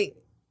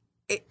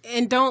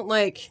 And don't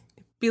like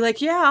be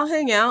like, yeah, I'll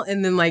hang out,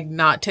 and then like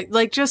not take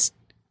like just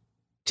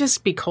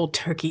be cold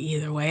turkey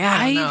either way.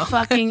 I don't know.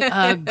 Fucking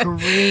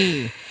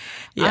agree.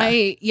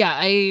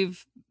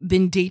 I've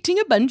been dating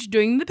a bunch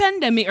during the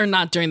pandemic, or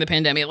not during the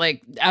pandemic,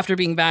 like after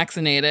being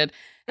vaccinated.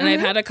 And I've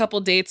had a couple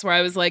dates where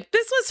I was like,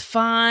 this was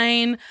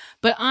fine,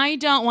 but I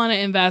don't want to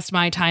invest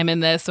my time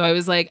in this. So I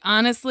was like,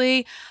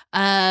 honestly,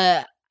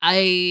 I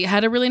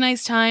had a really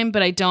nice time,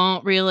 but I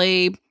don't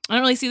really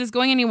see this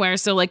going anywhere.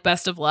 So like,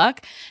 best of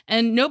luck.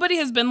 And nobody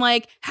has been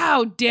like,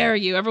 how dare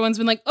you? Everyone's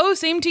been like, oh,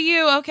 same to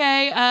you.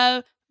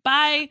 Okay.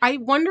 Bye. I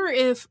wonder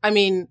if,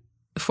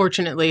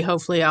 fortunately,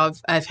 hopefully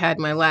I've had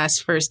my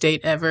last first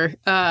date ever.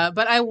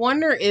 But I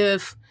wonder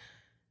if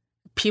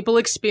people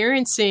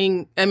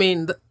experiencing,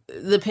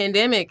 the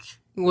pandemic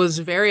was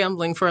very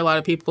humbling for a lot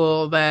of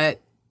people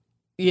that,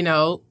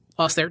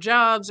 lost their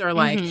jobs or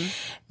like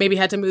maybe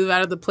had to move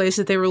out of the place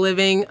that they were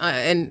living,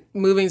 and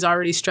moving's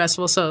already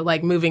stressful. So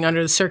like moving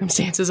under the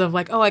circumstances of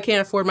like, oh, I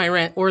can't afford my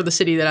rent or the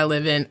city that I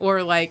live in,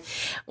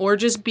 or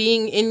just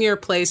being in your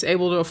place,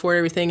 able to afford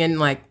everything, and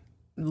like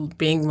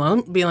being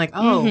like,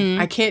 oh,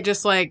 I can't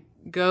just like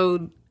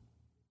go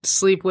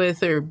sleep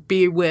with or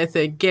be with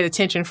or get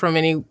attention from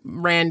any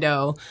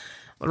rando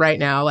right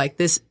now. Like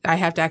this, I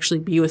have to actually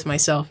be with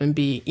myself and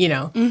be,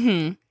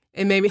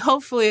 And maybe,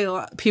 hopefully,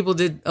 people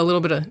did a little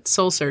bit of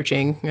soul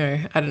searching,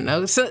 or I don't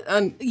know. So,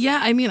 I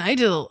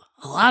did a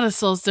lot of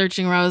soul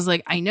searching where I was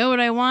like, I know what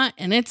I want,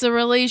 and it's a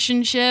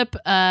relationship.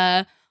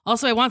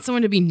 Also, I want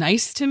someone to be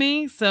nice to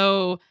me.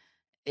 So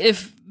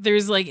if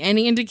there's like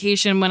any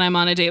indication when I'm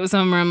on a date with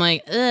someone where I'm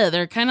like,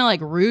 they're kind of like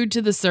rude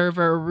to the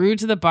server, rude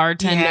to the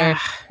bartender,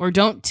 or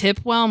don't tip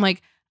well, I'm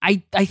like, I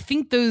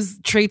think those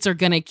traits are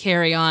going to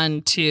carry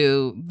on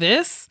to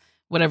this,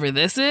 whatever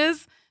this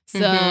is.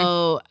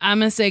 So I'm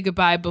going to say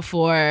goodbye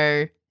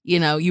before,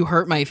 you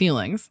hurt my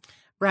feelings.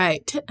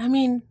 Right.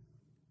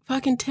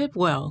 Fucking tip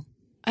well.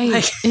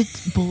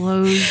 It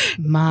blows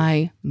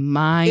my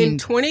mind. In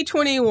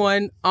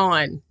 2021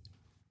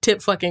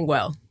 tip fucking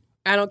well.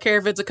 I don't care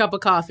if it's a cup of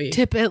coffee.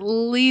 Tip at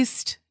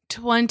least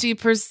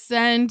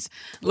 20%.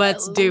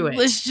 Let's do it.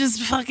 Let's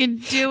just fucking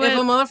do it. If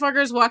a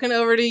motherfucker's walking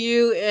over to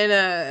you and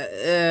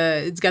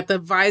it's got the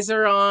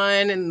visor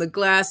on and the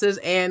glasses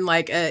and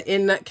like a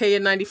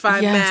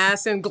KN95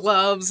 mask and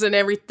gloves and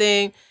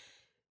everything,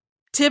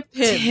 Tip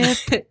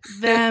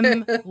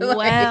them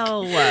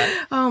well.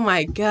 Oh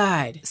my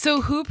God.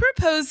 So who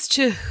proposed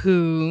to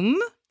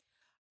whom?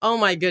 Oh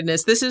my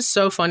goodness. This is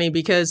so funny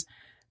because,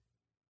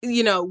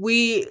 you know,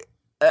 we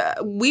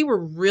were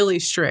really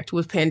strict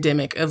with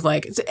pandemic of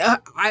like,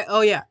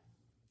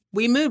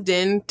 we moved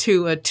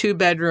into a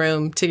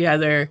 2-bedroom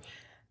together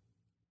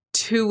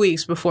 2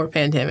 weeks before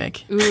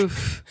pandemic.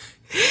 Oof.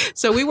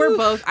 So we were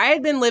both, I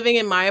had been living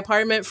in my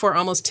apartment for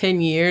almost 10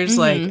 years,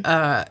 like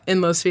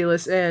in Los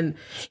Feliz, and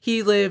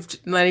he lived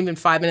not even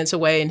 5 minutes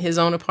away in his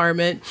own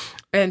apartment.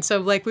 And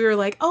so like, we were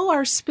like, oh,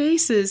 our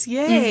spaces,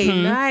 yay,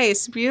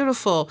 nice,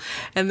 beautiful.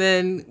 And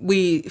then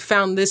we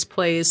found this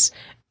place,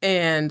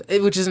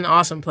 which is an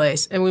awesome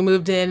place. And we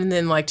moved in, and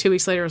then like 2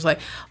 weeks later, it was like,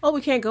 oh, we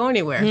can't go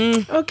anywhere.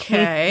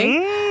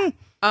 Okay.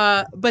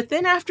 But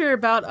then after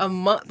about a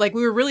month, like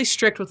we were really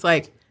strict with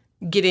like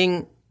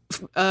getting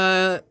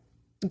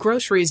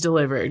groceries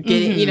delivered,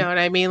 you know what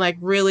I mean? Like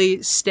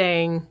really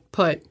staying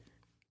put.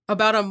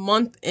 About a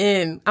month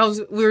in,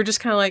 we were just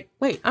kind of like,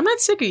 wait, I'm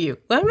not sick of you.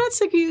 I'm not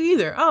sick of you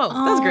either.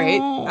 Oh, that's great.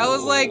 I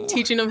was like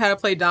teaching him how to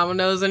play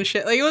dominoes and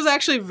shit. Like it was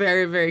actually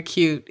very, very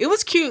cute. It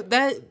was cute.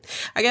 That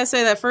I gotta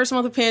say, that first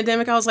month of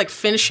pandemic, I was like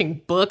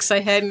finishing books I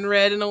hadn't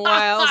read in a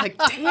while. I was like,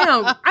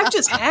 damn,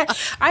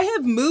 I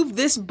have moved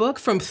this book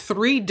from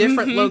 3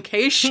 different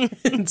locations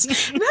and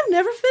I've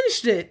never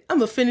finished it. I'm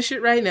gonna finish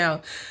it right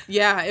now.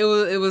 Yeah,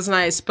 it was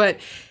nice. But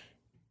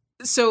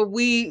so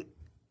we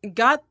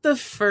got the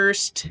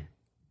first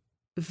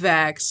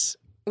vax.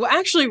 Well,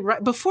 actually,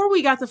 right before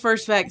we got the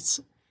first vax,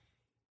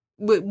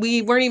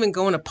 we weren't even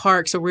going to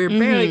parks, so we were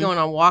barely going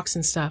on walks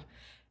and stuff.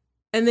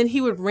 And then he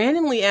would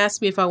randomly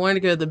ask me if I wanted to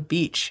go to the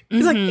beach.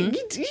 He's like, you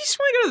just want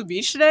to go to the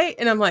beach today?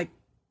 And I'm like,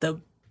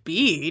 the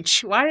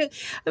beach? Why? I'm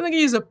going to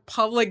use a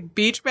public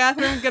beach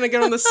bathroom. I'm going to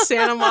go in the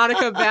Santa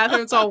Monica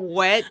bathroom. It's all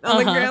wet on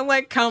the ground.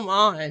 Like, come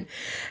on.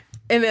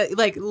 And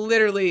like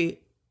literally,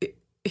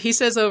 he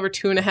says over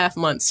 2.5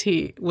 months,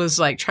 he was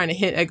like trying to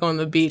hint at going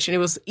to the beach, and it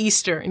was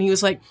Easter. And he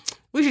was like,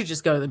 we should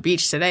just go to the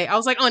beach today. I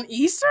was like, on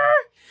Easter?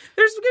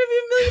 There's going to be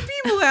 1 million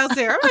people out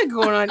there. I'm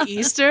not going on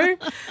Easter.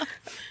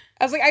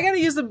 I was like, I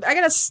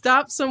gotta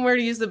stop somewhere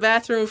to use the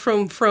bathroom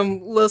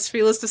from Los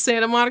Feliz to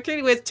Santa Monica.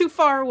 Anyway, it's too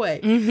far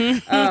away.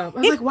 I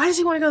was like, why does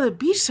he want to go to the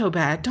beach so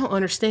bad? I don't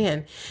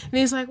understand. And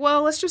he's like,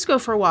 well, let's just go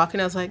for a walk.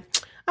 And I was like,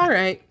 all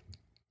right.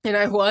 And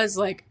I was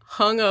like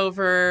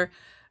hungover,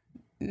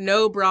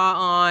 no bra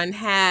on,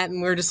 hat, and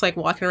we were just like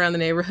walking around the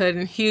neighborhood,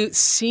 and he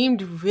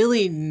seemed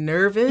really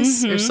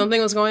nervous or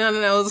something was going on,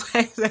 and I was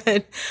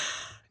like,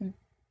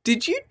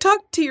 did you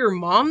talk to your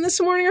mom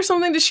this morning or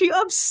something? Did she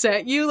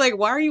upset you? Like,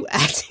 why are you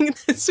acting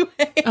this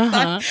way?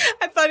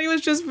 I thought he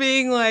was just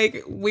being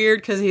like weird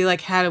because he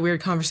like had a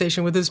weird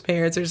conversation with his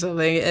parents or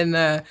something, and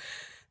then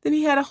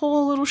he had a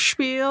whole little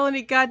spiel, and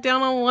he got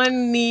down on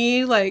one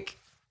knee like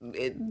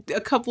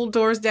a couple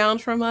doors down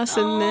from us,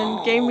 and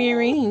then gave me a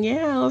ring.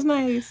 Yeah, it was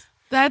nice.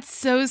 That's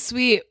so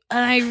sweet.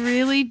 And I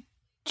really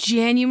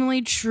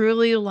genuinely,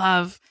 truly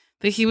love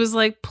that he was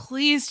like,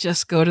 please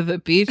just go to the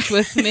beach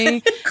with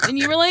me. And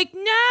you were like,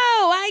 no,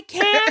 I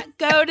can't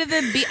go to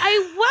the beach.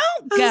 I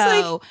won't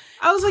go.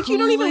 I was like, you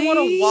don't even want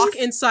to walk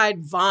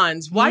inside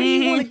Vons. Why do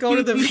you want to go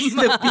to the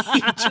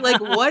beach?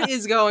 Like, what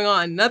is going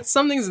on?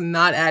 Something's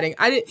not adding.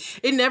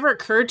 It never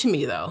occurred to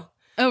me, though.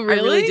 Oh,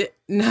 really?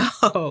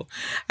 No,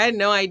 I had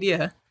no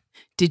idea.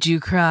 Did you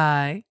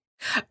cry?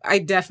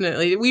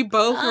 We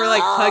both were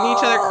like hugging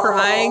each other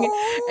crying,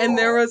 and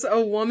there was a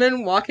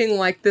woman walking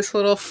like this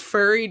little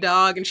furry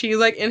dog, and she's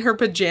like in her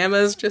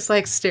pajamas just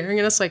like staring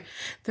at us like,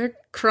 they're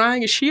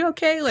crying, is she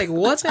okay? Like,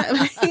 what's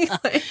happening?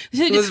 Like,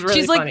 it was really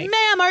she's funny. Like,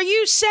 ma'am, are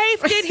you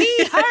safe? Did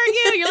he hurt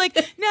you? You're like,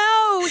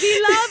 no,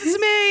 he loves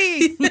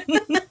me.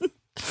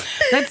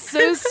 That's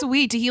so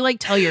sweet. Did he like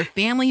tell your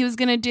family he was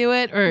gonna do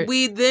it? Or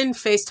we then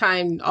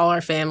FaceTimed all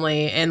our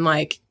family, and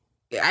like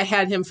I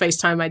had him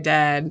FaceTime my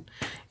dad.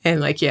 And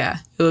like, yeah,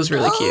 it was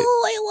really cute.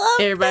 I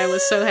love Everybody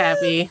was so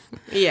happy.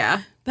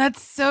 Yeah.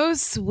 That's so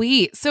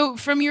sweet. So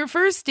from your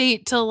first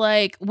date to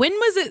like, when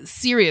was it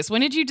serious?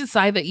 When did you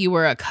decide that you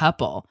were a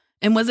couple?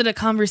 And was it a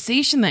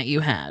conversation that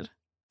you had?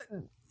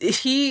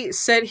 He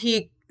said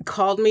he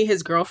called me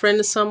his girlfriend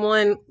to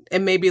someone,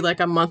 and maybe like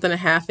a month and a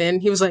half in,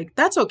 he was like,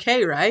 that's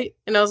okay, right?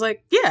 And I was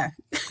like, yeah.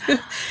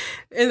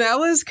 And that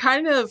was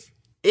kind of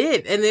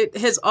it. And it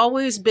has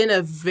always been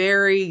a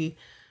very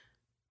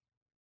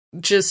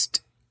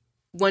just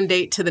one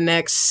date to the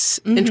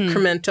next,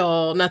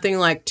 incremental, nothing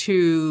like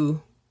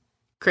too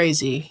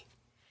crazy.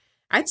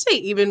 I'd say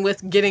even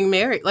with getting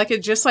married, like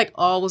it just like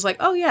all was like,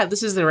 oh yeah,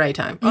 this is the right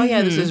time. Oh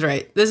yeah, this is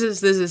right. This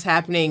is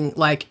happening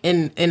like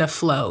in a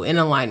flow, in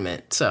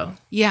alignment. So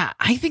yeah,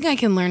 I think I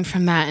can learn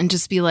from that and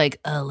just be like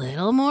a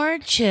little more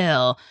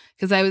chill.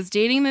 Because I was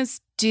dating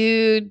this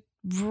dude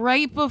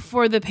right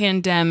before the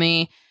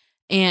pandemic,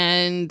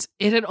 and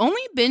it had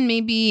only been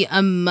maybe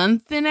a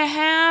month and a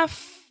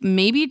half,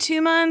 maybe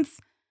 2 months.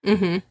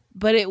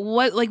 But it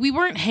was like we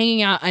weren't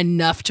hanging out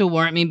enough to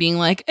warrant me being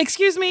like,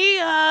 excuse me,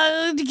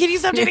 can you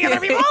stop dating other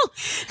people?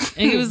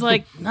 And he was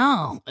like,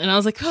 no. And I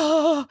was like,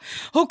 oh,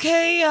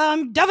 okay,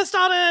 I'm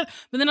devastated.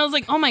 But then I was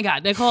like, oh my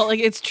God, Nicole, like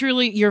it's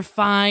truly, you're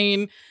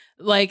fine.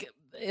 Like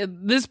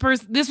this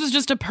was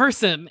just a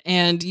person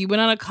and you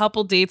went on a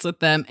couple dates with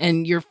them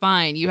and you're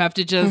fine. You have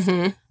to just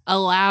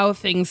allow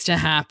things to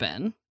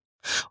happen.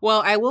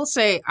 Well, I will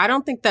say, I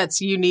don't think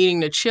that's you needing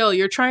to chill.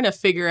 You're trying to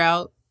figure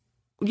out,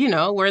 you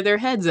know, where their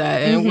head's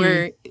at and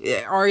where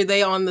are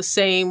they on the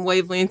same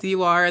wavelength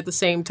you are at the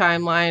same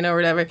timeline or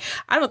whatever.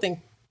 I don't think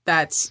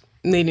that's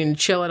needing to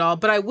chill at all.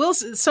 But I will,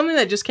 something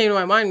that just came to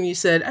my mind when you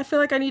said, I feel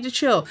like I need to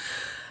chill.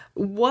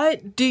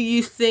 What do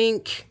you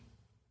think,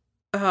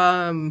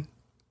 when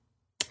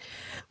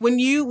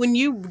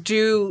you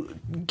do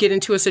get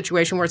into a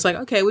situation where it's like,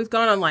 okay, we've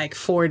gone on like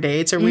 4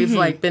 dates or we've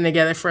like been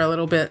together for a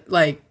little bit,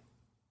 like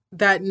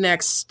that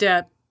next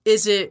step,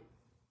 is it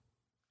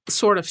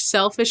sort of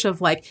selfish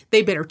of like,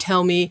 they better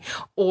tell me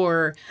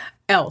or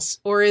else?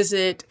 Or is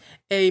it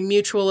a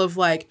mutual of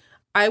like,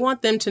 I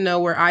want them to know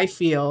where I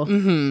feel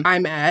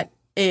I'm at.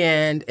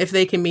 And if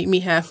they can meet me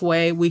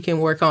halfway, we can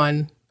work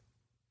on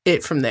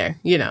it from there,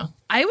 you know?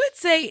 I would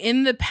say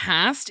in the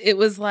past, it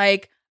was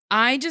like,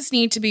 I just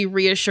need to be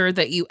reassured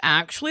that you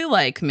actually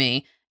like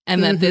me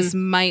and that this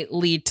might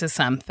lead to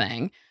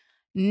something.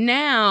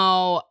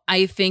 Now,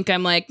 I think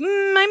I'm like,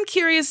 I'm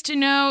curious to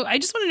know. I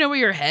just want to know where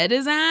your head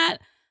is at.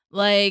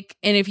 Like,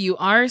 and if you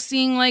are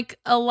seeing like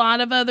a lot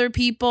of other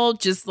people,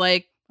 just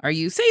like, are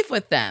you safe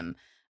with them?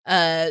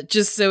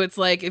 Just so it's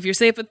like, if you're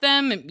safe with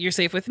them, you're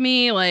safe with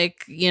me.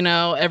 Like, you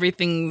know,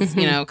 everything's,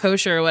 you know,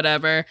 kosher or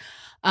whatever.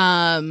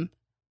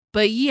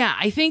 But yeah,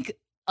 I think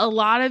a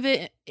lot of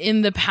it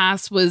in the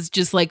past was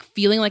just like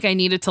feeling like I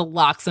needed to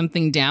lock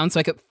something down so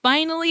I could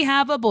finally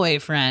have a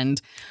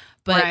boyfriend.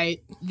 But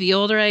the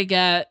older I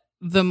get,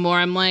 the more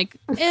I'm like,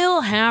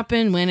 it'll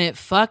happen when it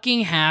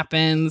fucking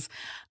happens.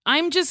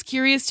 I'm just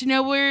curious to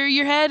know where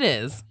your head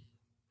is.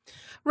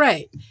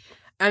 Right.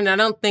 And I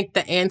don't think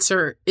the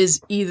answer is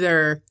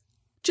either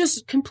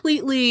just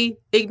completely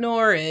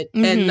ignore it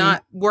and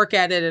not work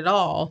at it at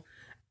all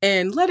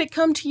and let it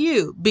come to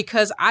you,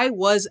 because I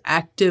was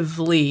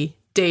actively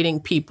dating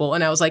people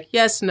and I was like,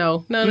 yes,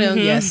 no,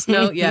 yes,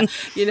 no, yeah.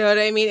 You know what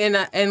I mean?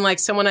 And like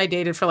someone I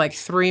dated for like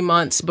 3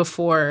 months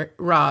before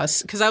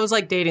Ross, because I was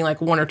like dating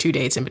like 1 or 2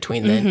 dates in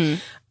between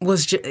then,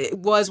 it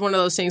was one of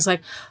those things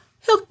like,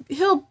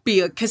 he'll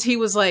be, because he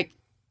was like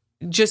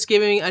just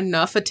giving me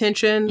enough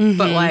attention,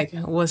 but like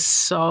was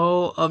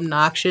so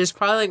obnoxious,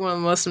 probably like one of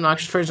the most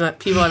obnoxious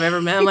people I've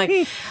ever met. I'm like,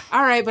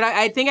 all right, but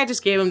I think I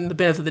just gave him the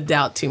benefit of the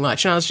doubt too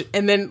much,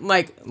 and then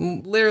like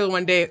literally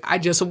one day I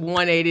just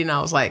 180 and I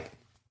was like,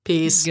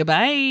 peace,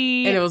 goodbye,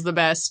 and it was the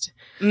best.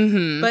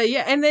 But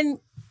yeah, and then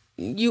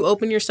you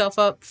open yourself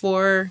up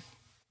for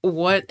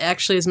what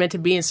actually is meant to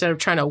be instead of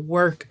trying to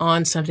work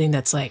on something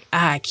that's like,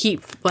 I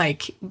keep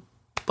like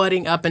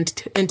butting up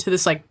into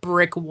this like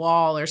brick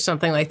wall or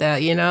something like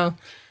that, you know?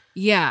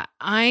 Yeah.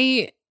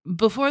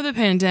 Before the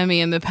pandemic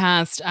in the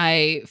past,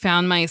 I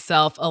found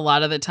myself a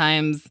lot of the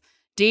times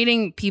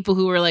dating people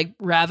who were like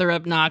rather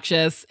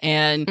obnoxious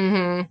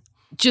and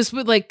just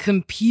would like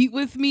compete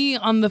with me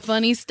on the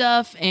funny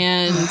stuff.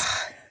 And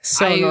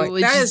so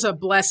that is a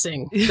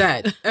blessing.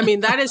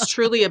 That is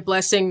truly a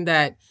blessing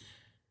that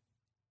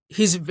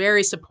he's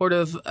very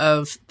supportive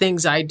of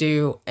things I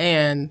do,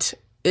 and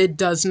it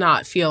does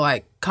not feel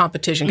like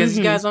competition because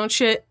you got his own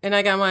shit and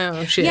I got my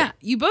own shit. Yeah,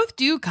 you both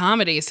do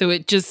comedy, so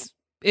it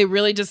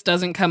really just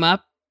doesn't come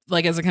up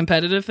like as a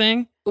competitive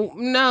thing.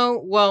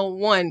 No, well,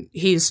 one,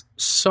 he's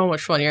so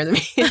much funnier than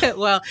me.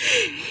 Well,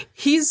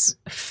 he's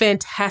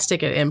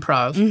fantastic at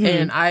improv,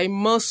 and I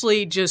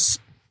mostly just,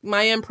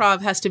 my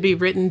improv has to be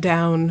written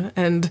down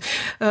and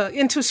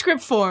into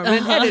script form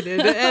and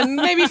edited and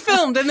maybe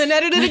filmed and then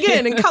edited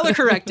again and color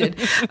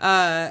corrected.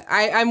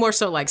 I more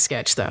so like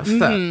sketch stuff.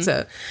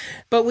 So,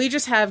 but we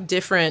just have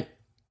different,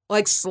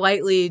 like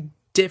slightly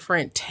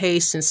different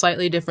tastes and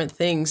slightly different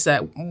things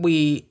that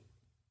we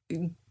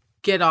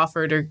get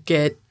offered or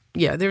get.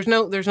 Yeah, there's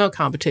no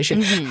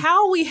competition.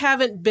 How we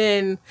haven't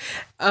been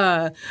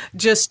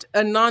just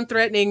a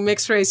non-threatening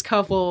mixed race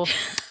couple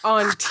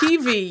on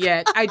TV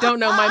yet, I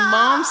don't know. My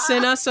mom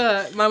sent us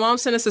a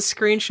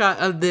screenshot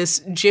of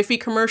this Jiffy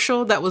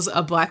commercial that was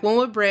a black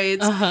woman with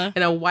braids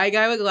and a white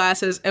guy with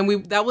glasses,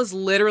 and that was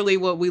literally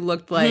what we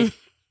looked like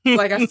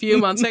like a few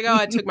months ago.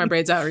 I took my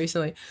braids out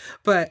recently,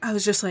 but I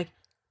was just like,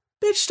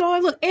 bitch, do I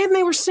look? And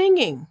they were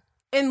singing,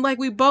 and like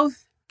we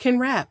both can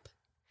rap.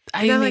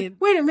 And I'm like,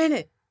 wait a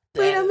minute.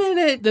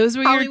 Those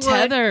were Hollywood. Your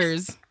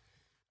tethers.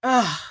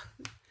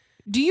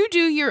 Do you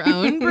do your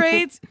own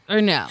braids or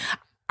no?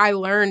 I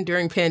learned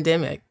during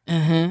pandemic.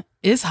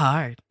 It's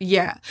hard.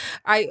 Yeah.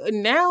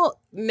 Now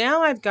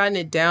I've gotten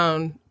it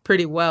down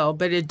pretty well,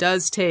 but it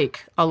does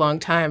take a long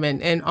time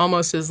and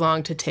almost as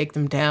long to take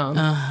them down.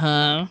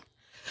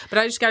 But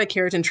I just got a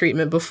keratin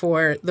treatment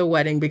before the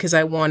wedding because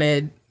I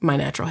wanted my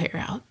natural hair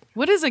out.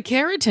 What is a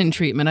keratin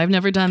treatment? I've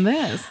never done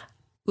this.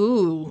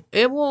 Ooh,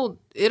 it'll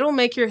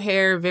make your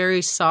hair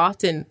very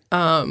soft and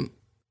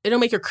it'll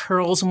make your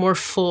curls more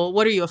full.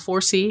 What are you, a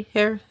 4C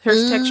hair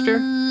texture?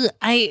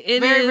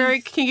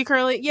 Very kinky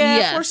curly. Yeah,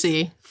 yes.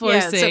 4C. 4C.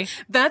 Yeah,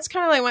 so that's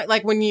kind of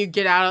like when you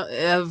get out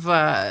of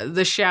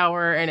the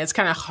shower and it's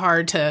kind of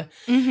hard to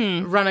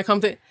run a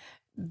comb through.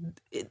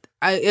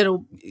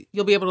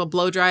 You'll be able to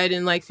blow dry it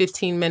in like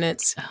 15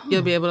 minutes. Oh.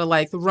 You'll be able to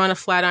like run a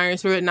flat iron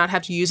through it and not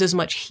have to use as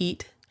much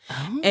heat.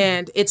 Oh.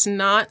 And it's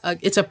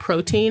a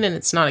protein and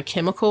it's not a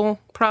chemical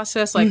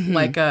process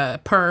like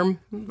a perm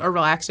or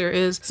relaxer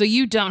is. So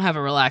you don't have a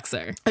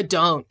relaxer? I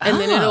don't. And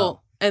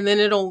then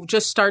it'll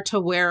just start to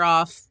wear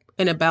off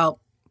in about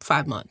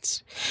 5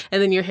 months.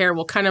 And then your hair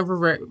will kind of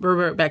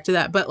revert back to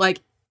that. But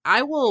like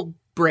I will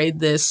braid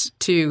this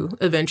too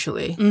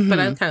eventually,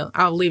 but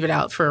I'll leave it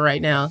out for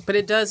right now. But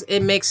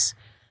it makes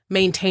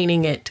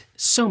maintaining it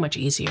so much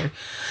easier.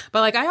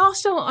 But like I'm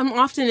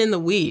often in the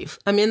weave.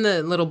 I'm in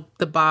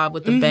the bob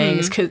with the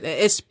bangs,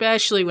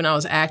 especially when I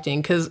was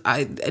acting, because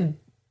I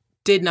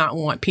did not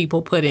want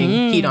people putting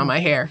heat on my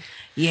hair.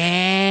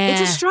 Yeah.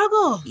 It's a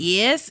struggle.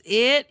 Yes,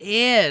 it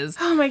is.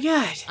 Oh my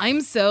God.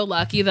 I'm so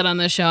lucky that on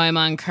the show I'm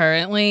on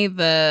currently,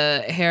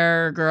 the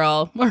hair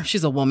girl, or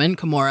she's a woman,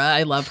 Kimura,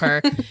 I love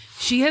her.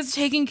 She has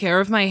taken care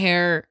of my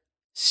hair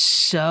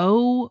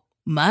so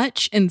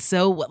much. And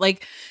so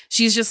like,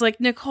 she's just like,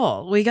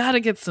 Nicole, we got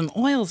to get some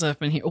oils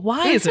up in here.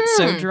 Why is it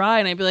so dry?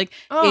 And I'd be like,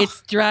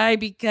 it's dry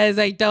because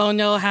I don't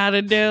know how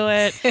to do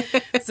it.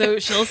 So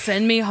she'll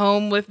send me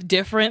home with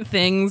different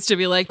things to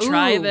be like,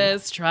 try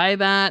this, try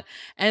that.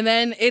 And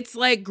then it's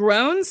like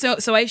grown. So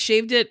I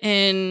shaved it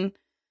in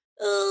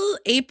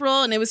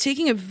April, and it was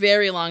taking a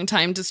very long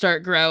time to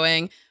start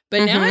growing.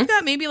 But now I've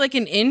got maybe like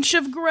an inch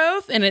of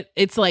growth, and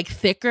it's like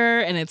thicker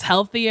and it's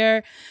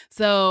healthier.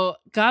 So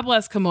God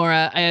bless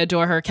Kimura. I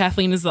adore her.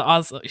 Kathleen is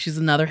she's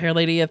another hair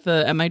lady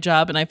at my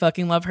job, and I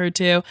fucking love her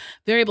too.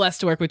 Very blessed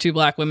to work with two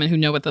Black women who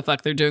know what the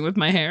fuck they're doing with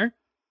my hair.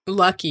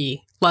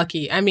 Lucky.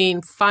 I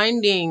mean,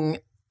 finding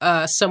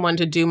someone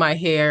to do my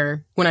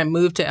hair when I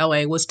moved to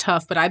LA was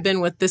tough, but I've been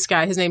with this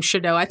guy. His name's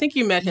Shadow. I think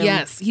you met him.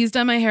 Yes, he's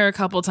done my hair a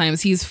couple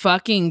times. He's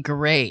fucking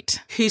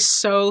great. He's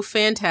so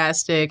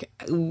fantastic.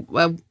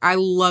 I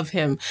love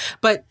him.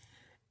 But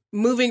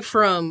moving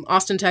from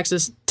Austin,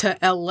 Texas to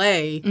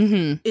LA,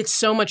 it's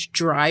so much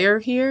drier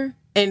here.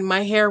 And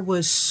my hair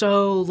was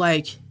so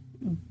like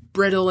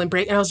brittle and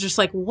break. And I was just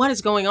like, what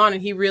is going on?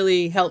 And he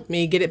really helped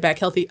me get it back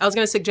healthy. I was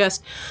going to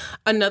suggest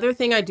another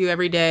thing I do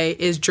every day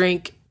is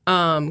drink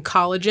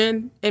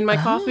collagen in my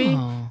coffee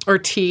or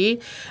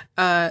tea.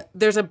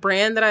 There's a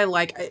brand that I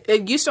like.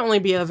 It used to only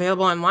be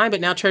available online,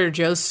 but now Trader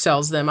Joe's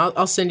sells them.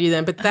 I'll send you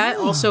them. But that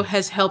also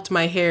has helped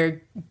my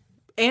hair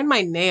and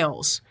my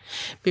nails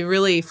be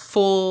really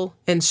full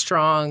and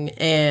strong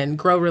and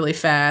grow really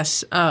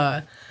fast.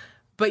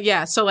 But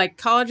yeah, so like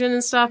collagen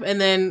and stuff. And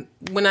then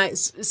when I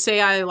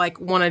say I like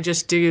want to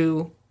just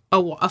do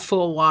a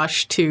full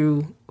wash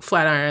to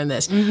flat iron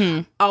this,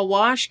 I'll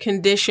wash,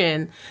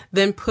 condition,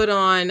 then put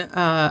on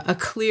a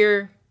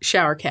clear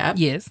shower cap.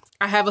 Yes.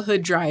 I have a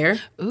hood dryer.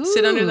 Ooh.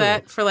 Sit under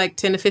that for like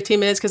 10 to 15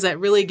 minutes because that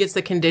really gets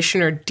the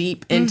conditioner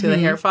deep into the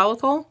hair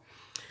follicle.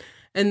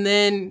 And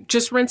then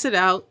just rinse it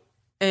out.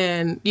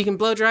 And you can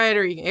blow dry it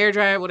or you can air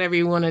dry it, whatever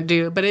you want to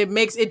do. But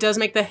it does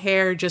make the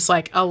hair just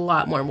like a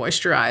lot more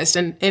moisturized.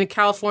 And in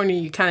California,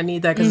 you kind of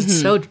need that because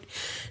it's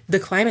the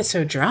climate's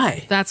so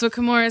dry. That's what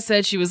Kimura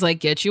said. She was like,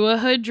 get you a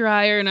hood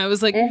dryer. And I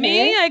was like,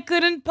 me? I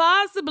couldn't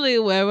possibly.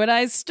 Where would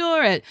I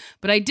store it?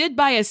 But I did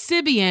buy a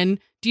Sybian.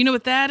 Do you know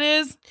what that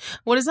is?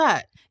 What is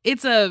that?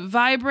 It's a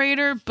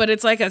vibrator, but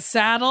it's like a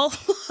saddle.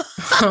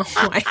 Oh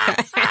my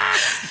God.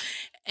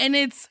 And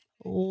it's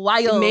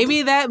wild.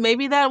 Maybe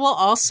that will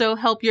also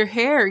help your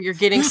hair. You're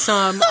getting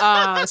some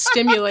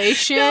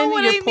stimulation. No,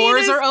 your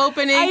pores are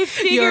opening.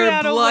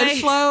 Your blood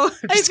flow.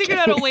 I figured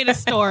out a way to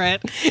store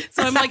it.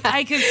 So I'm like,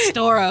 I could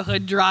store a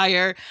hood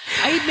dryer.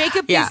 I make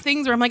up these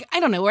things where I'm like, I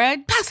don't know where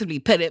I'd possibly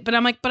put it, but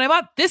I'm like, but I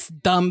bought this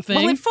dumb thing.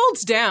 Well, it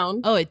folds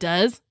down. Oh, it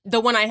does? The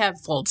one I have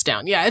folds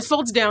down. Yeah, it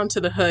folds down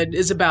to the hood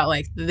is about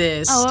like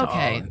this. Oh,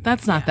 okay. Tall.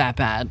 That's not that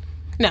bad.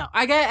 No,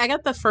 I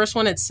got the first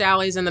one at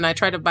Sally's, and then I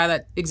tried to buy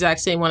that exact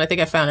same one. I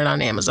think I found it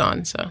on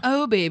Amazon. So,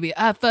 oh baby,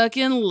 I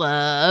fucking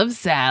love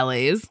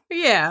Sally's.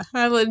 Yeah,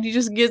 I let you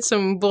just get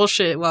some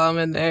bullshit while I'm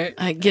in there.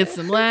 I get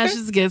some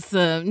lashes, get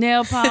some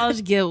nail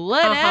polish, get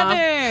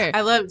whatever.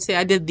 I love. See,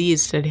 I did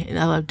these today, and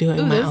I love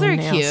doing my own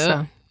nails. Cute.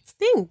 So.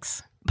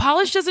 Thanks.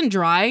 Polish doesn't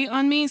dry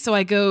on me, so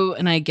I go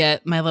and I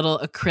get my little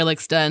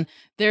acrylics done.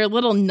 They're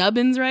little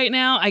nubbins right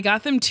now. I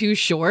got them too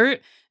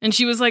short, and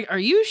she was like, "Are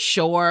you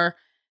sure?"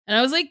 And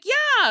I was like,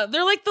 yeah,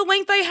 they're like the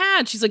length I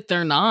had. She's like,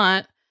 they're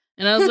not.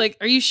 And I was like,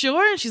 are you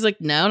sure? And she's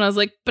like, no. And I was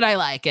like, but I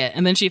like it.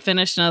 And then she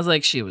finished and I was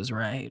like, she was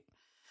right.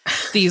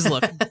 These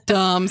look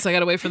dumb. So I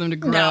got to wait for them to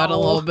grow out a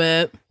little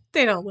bit.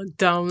 They don't look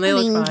dumb. They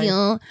look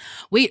fine.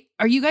 Wait,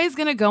 are you guys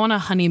going to go on a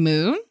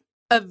honeymoon?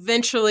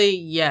 Eventually,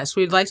 yes.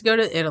 We'd like to go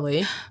to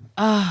Italy.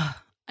 Oh,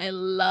 I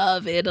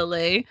love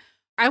Italy.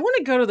 I want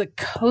to go to the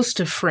coast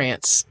of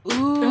France.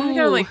 Ooh. I want to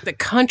go to like the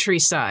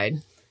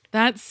countryside.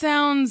 That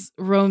sounds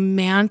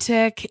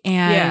romantic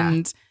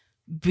and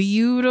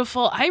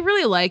beautiful. I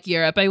really like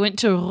Europe. I went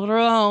to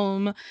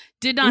Rome,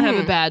 did not have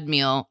a bad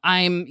meal.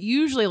 I'm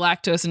usually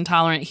lactose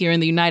intolerant here in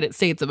the United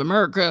States of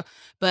America,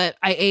 but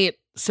I ate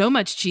so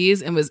much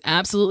cheese and was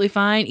absolutely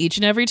fine each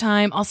and every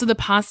time. Also, the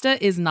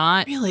pasta is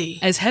not really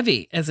as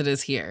heavy as it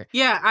is here.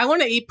 Yeah, I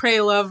want to eat, pray,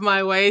 love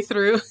my way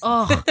through.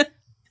 Oh,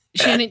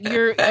 Shannon,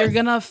 you're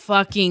gonna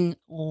fucking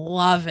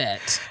love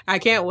it. I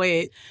can't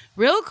wait.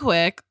 Real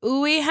quick,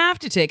 we have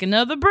to take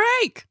another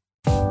break.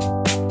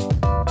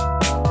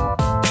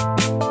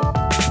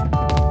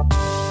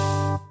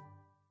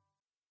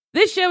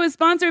 This show is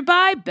sponsored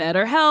by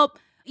BetterHelp.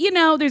 You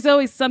know, there's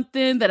always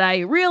something that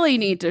I really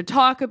need to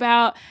talk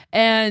about,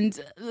 and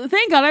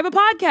thank God I have a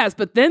podcast,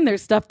 but then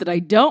there's stuff that I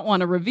don't want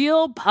to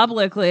reveal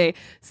publicly.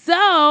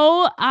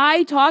 So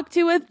I talked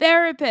to a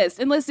therapist,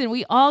 and listen,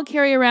 we all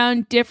carry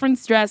around different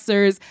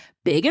stressors,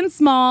 big and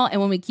small, and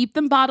when we keep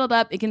them bottled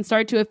up, it can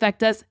start to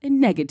affect us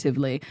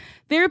negatively.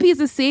 Therapy is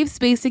a safe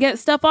space to get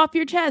stuff off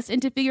your chest and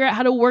to figure out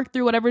how to work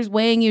through whatever's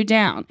weighing you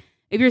down.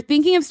 If you're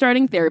thinking of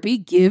starting therapy,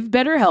 give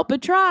BetterHelp a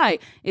try.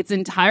 It's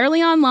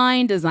entirely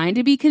online, designed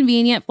to be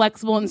convenient,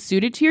 flexible, and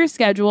suited to your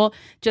schedule.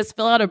 Just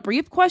fill out a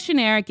brief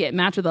questionnaire, get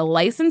matched with a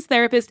licensed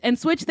therapist, and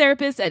switch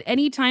therapists at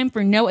any time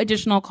for no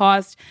additional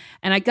cost.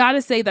 And I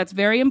gotta say, that's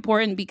very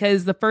important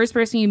because the first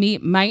person you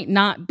meet might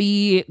not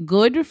be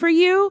good for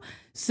you.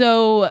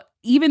 So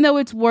even though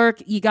it's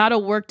work, you gotta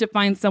work to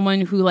find someone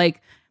who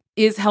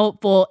is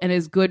helpful and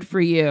is good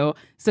for you.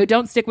 So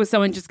don't stick with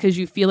someone just because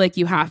you feel like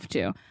you have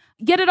to.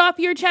 Get it off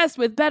your chest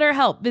with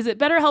BetterHelp. Visit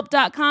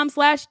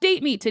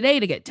BetterHelp.com/dateme today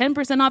to get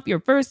 10% off your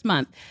first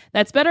month.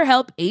 That's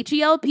BetterHelp,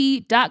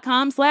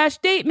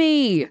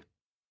 HELP.com/dateme.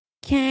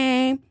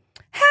 Okay.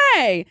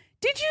 Hey,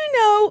 did you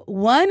know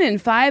 1 in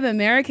 5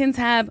 Americans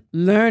have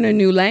learn a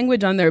new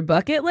language on their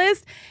bucket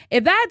list?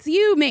 If that's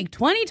you, make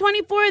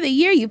 2024 the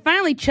year you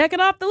finally check it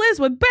off the list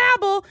with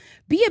Babbel.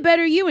 Be a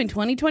better you in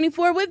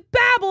 2024 with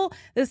Babbel,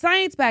 the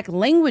science-backed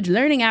language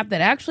learning app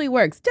that actually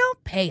works.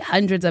 Don't pay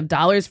hundreds of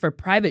dollars for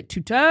private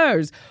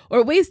tutors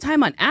or waste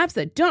time on apps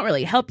that don't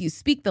really help you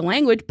speak the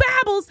language.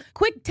 Babbel's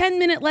quick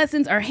 10-minute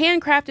lessons are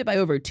handcrafted by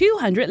over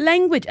 200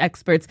 language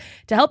experts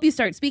to help you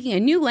start speaking a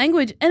new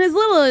language in as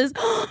little as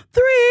 3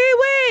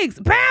 weeks.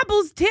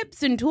 Babbel's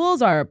tips and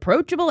tools are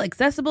approachable,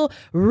 accessible,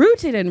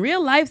 rooted in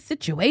real-life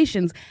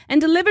situations, and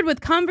delivered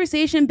with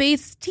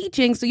conversation-based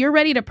teaching so you're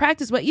ready to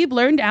practice what you've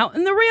learned out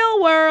in the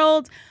real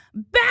world.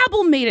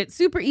 Babbel made it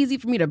super easy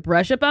for me to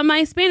brush up on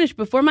my Spanish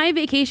before my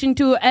vacation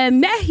to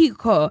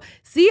Mexico.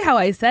 See how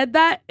I said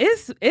that?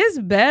 It's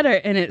better,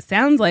 and it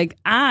sounds like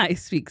I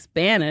speak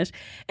Spanish.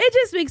 It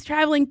just makes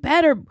traveling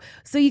better,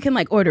 so you can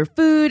order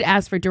food,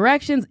 ask for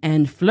directions,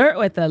 and flirt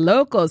with the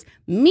locals.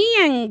 Me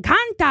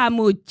encanta,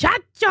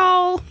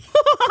 muchacho.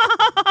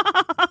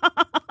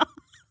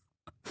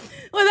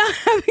 Without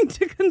having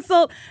to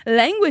consult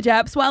language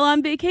apps while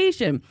on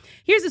vacation.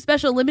 Here's a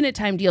special limited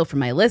time deal for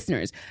my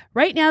listeners.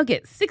 Right now,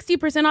 get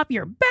 60% off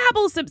your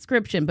Babbel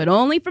subscription, but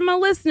only for my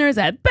listeners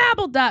at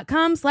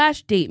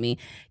Babbel.com/dateme.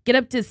 Get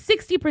up to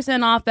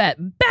 60% off at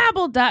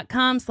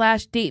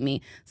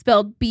Babbel.com/dateme.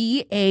 Spelled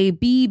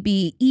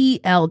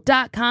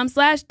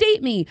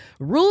BABBEL.com/dateme.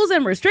 Rules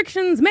and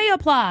restrictions may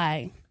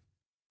apply.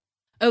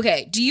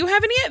 Okay, do you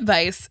have any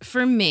advice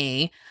for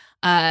me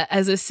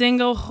as a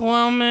single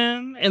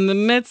woman in the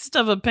midst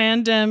of a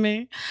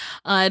pandemic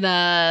on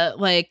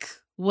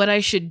what I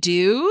should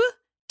do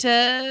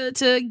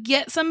to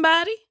get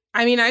somebody?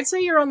 I mean, I'd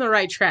say you're on the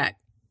right track.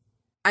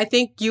 I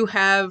think you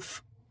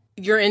have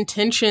your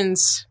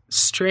intentions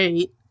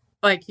straight.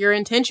 Your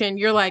intention,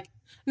 you're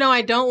no,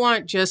 I don't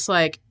want just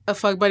a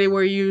fuck buddy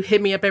where you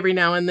hit me up every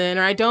now and then,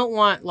 or I don't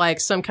want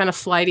some kind of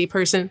flighty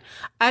person.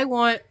 I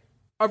want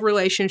a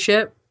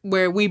relationship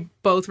where we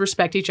both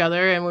respect each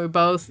other and we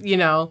both,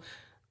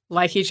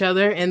 like each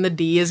other, and the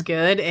D is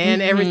good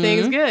and everything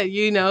is good.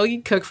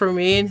 You cook for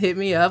me and hit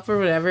me up or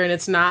whatever, and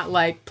it's not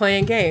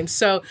playing games.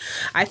 So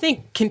I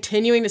think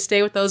continuing to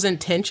stay with those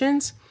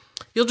intentions,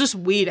 you'll just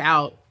weed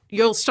out.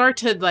 You'll start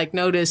to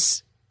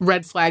notice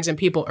red flags in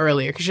people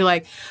earlier because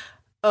you're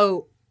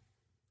oh,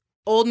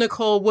 old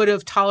Nicole would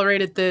have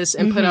tolerated this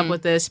and put up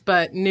with this,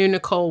 but new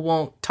Nicole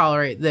won't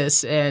tolerate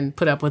this and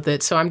put up with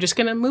it. So I'm just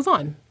going to move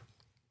on.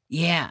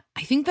 Yeah,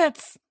 I think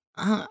that's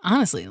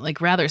honestly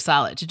rather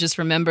solid to just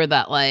remember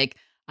that I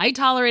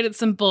tolerated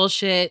some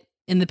bullshit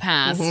in the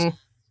past,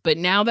 but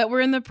now that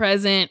we're in the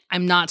present,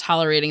 I'm not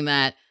tolerating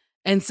that.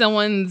 And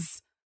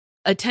someone's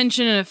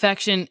attention and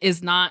affection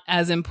is not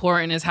as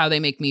important as how they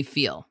make me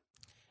feel.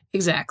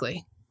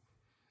 Exactly.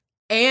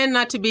 And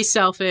not to be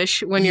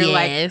selfish when you're tell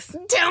me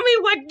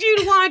what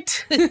you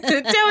want. Tell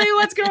me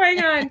what's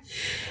going on.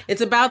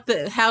 It's about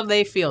how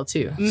they feel,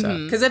 too.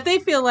 Because if they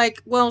feel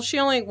she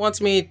only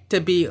wants me to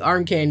be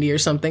arm candy or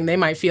something, they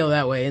might feel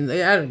that way. And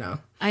I don't know.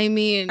 I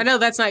mean, I know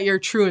that's not your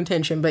true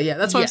intention, but yeah,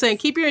 that's what I'm saying.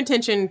 Keep your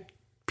intention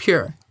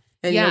pure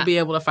and you'll be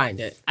able to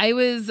find it. I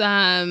was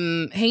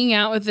hanging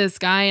out with this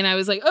guy and I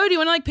was like, oh, do you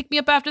want to pick me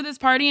up after this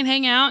party and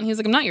hang out? And he was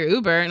like, I'm not your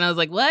Uber. And I was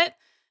like, what? And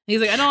he's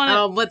like, I don't want to.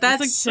 Oh, but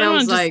that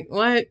sounds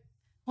what?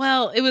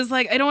 Well, it was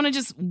like, I don't want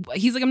to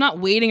he's like, I'm not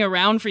waiting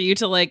around for you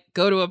to like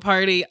go to a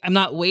party. I'm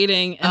not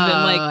waiting and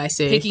then like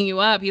picking you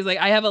up. He's like,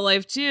 I have a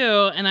life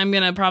too, and I'm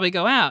going to probably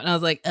go out. And I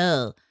was like,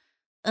 oh,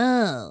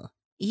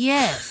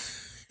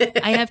 yes.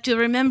 I have to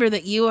remember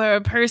that you are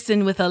a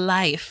person with a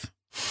life.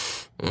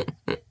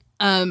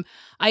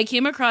 I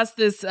came across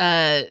this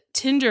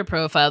Tinder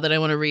profile that I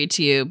want to read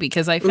to you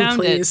because I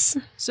found it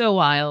so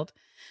wild,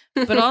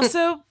 but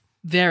also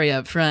very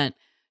upfront.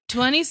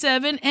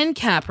 27 and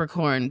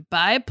Capricorn,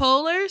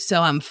 bipolar,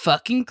 so I'm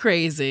fucking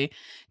crazy.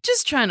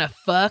 Just trying to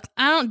fuck.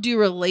 I don't do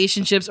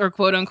relationships or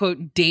quote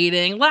unquote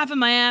dating. Laughing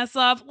my ass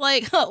off.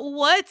 Like,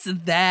 what's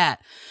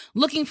that?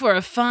 Looking for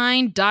a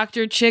fine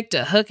doctor chick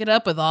to hook it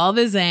up with all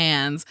the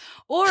Zans.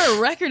 Or a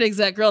record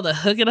exec girl to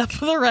hook it up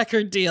with a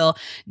record deal.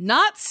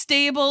 Not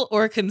stable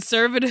or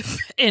conservative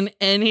in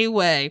any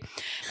way.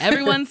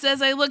 Everyone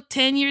says I look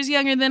 10 years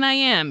younger than I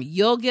am.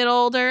 You'll get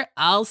older.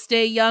 I'll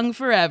stay young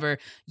forever.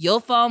 You'll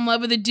fall in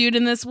love with a dude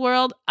in this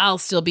world. I'll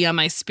still be on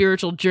my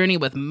spiritual journey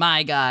with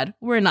my God.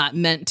 We're not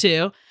meant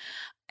to.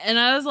 And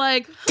I was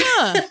like,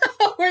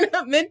 We're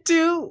not meant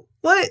to?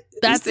 What?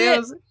 That's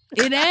it.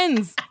 It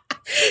ends.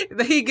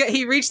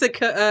 He reached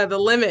the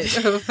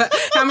limit of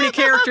how many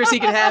characters he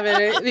could have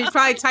in it. He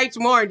probably typed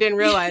more and didn't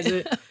realize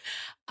it.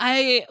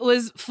 I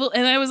was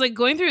like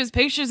going through his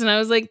pictures and I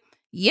was like,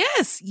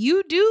 yes,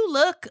 you do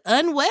look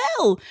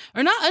unwell.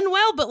 Or not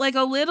unwell, but like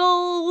a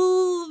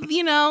little,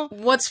 you know.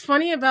 What's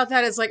funny about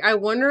that is like, I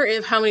wonder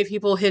if how many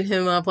people hit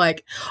him up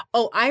like,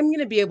 oh, I'm going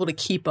to be able to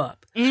keep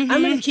up. Mm-hmm.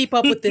 I'm going to keep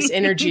up with this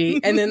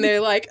energy. And then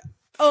they're like,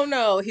 oh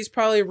no, he's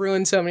probably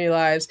ruined so many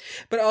lives.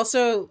 But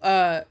also,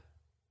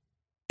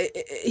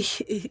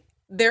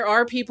 there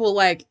are people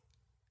like,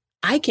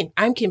 I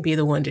can be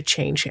the one to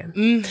change him.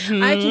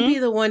 Mm-hmm. I can be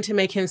the one to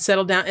make him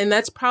settle down. And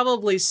that's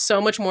probably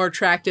so much more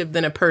attractive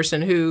than a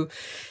person who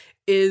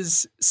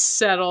is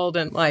settled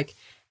and like,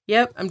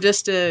 yep, I'm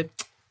just a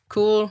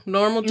cool,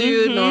 normal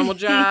dude, normal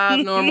job,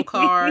 normal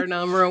car,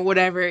 number,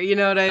 whatever. You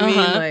know what I mean?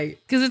 Like,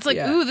 because it's like,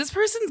 ooh, this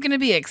person's going to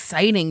be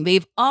exciting.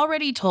 They've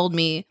already told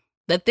me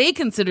that they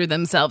consider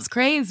themselves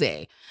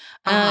crazy.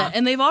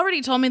 And they've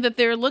already told me that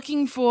they're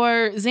looking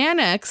for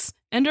Xanax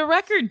and a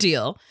record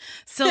deal.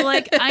 So,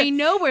 like, I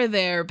know where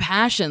their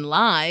passion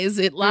lies.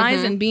 It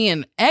lies in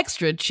being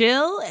extra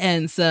chill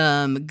and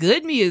some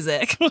good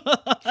music.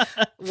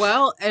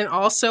 Well, and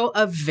also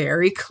a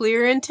very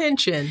clear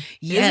intention.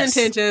 Yes. His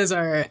intentions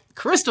are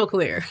crystal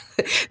clear.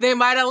 They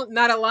might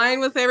not align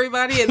with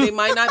everybody, and they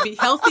might not be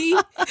healthy.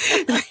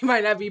 They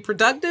might not be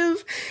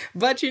productive.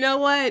 But you know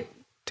what?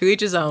 To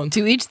each his own.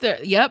 To each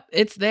their, yep,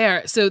 it's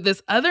there. So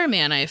this other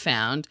man I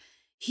found,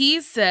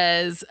 he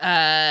says,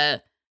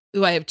 I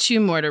have two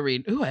more to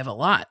read. Ooh, I have a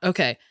lot.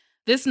 Okay.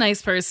 This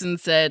nice person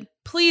said,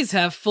 please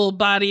have full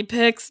body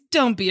pics.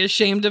 Don't be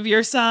ashamed of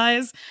your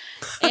size.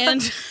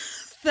 And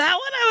that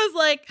one I was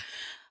like,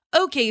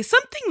 okay,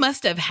 something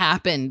must have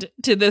happened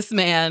to this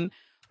man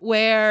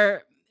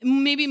where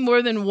maybe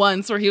more than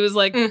once where he was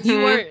like,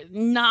 you are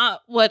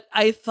not what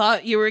I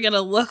thought you were going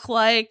to look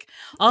like.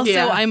 Also,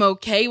 I'm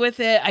okay with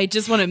it. I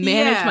just want to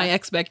manage my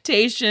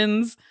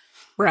expectations.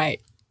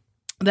 Right.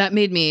 That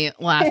made me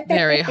laugh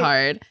very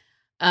hard.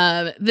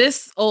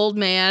 This old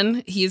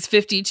man, he's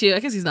 52.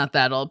 I guess he's not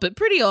that old, but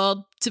pretty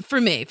old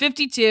for me.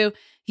 52.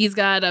 He's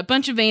got a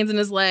bunch of veins in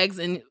his legs,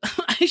 and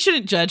I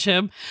shouldn't judge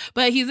him,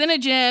 but he's in a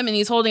gym and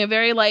he's holding a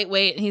very light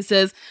weight. And he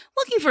says,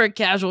 looking for a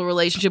casual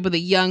relationship with a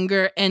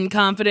younger and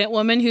confident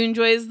woman who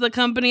enjoys the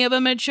company of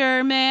a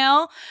mature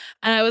male.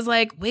 And I was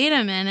like, wait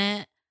a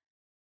minute.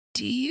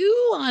 Do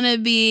you want to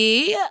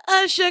be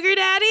a sugar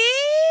daddy?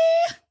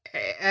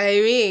 I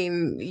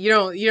mean, you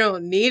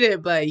don't need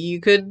it, but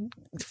you could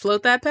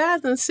float that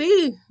path and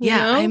see. You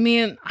know? I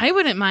mean, I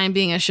wouldn't mind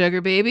being a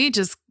sugar baby.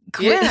 Just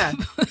quit. Yeah.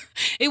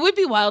 It would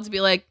be wild to be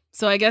like,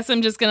 so I guess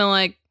I'm just going to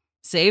like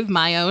save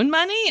my own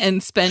money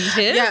and spend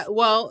his. Yeah.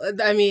 Well,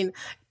 I mean,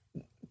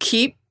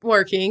 keep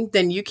working,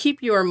 then you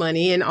keep your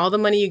money and all the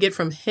money you get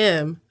from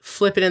him,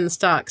 flip it in the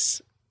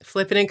stocks,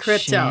 flip it in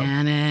crypto.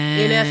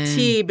 Shannon.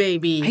 NFT,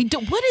 baby.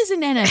 What is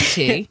an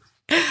NFT?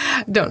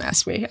 Don't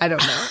ask me. I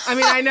don't know. I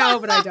mean, I know,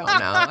 but I don't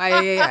know.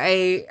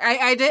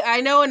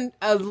 I know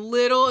a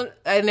little.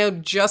 I know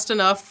just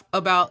enough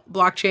about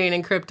blockchain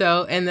and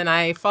crypto, and then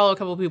I follow a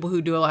couple of people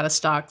who do a lot of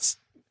stocks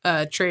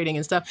trading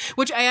and stuff.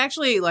 Which I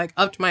actually like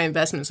upped my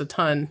investments a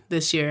ton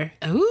this year.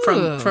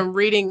 Ooh. From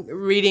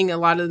reading a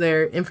lot of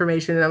their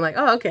information, and I'm like,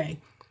 oh, okay,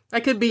 I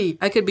could be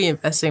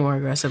investing more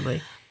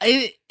aggressively.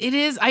 It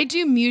is. I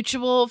do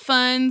mutual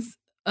funds.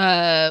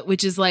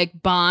 Which is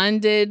like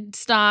bonded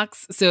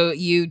stocks, so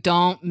you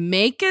don't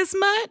make as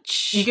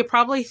much. You could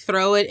probably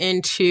throw it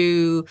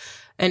into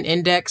an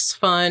index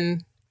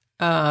fund,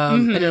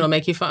 and it'll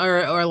make you fun,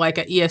 or like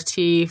an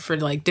EFT for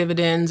like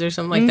dividends or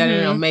something like that,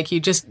 and it'll make you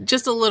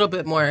just a little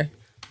bit more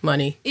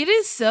money. It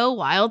is so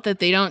wild that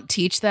they don't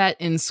teach that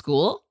in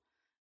school.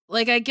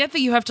 Like, I get that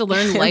you have to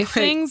learn life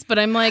things, but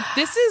I'm like,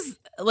 this is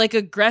like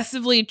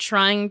aggressively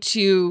trying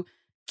to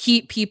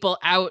keep people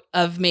out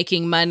of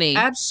making money.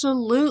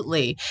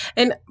 Absolutely.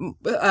 And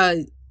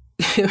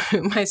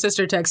my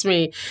sister texted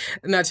me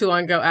not too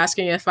long ago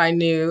asking if I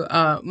knew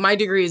my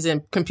degree is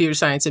in computer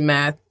science and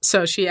math.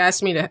 So she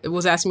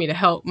was asking me to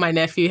help my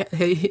nephew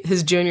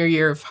his junior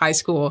year of high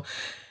school.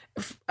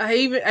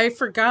 I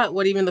forgot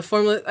what even the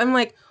formula. I'm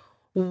like,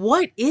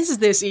 what is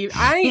this even?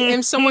 I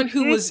am someone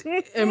who was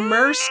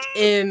immersed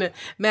in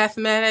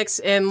mathematics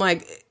and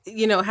like,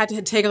 you know, had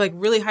to take like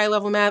really high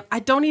level math. I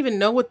don't even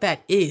know what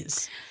that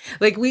is.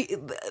 Like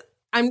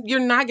you're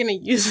not going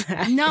to use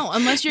that. No,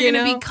 unless you're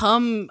going to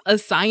become a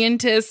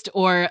scientist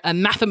or a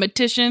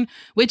mathematician,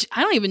 which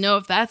I don't even know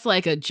if that's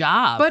like a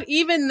job. But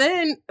even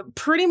then,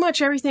 pretty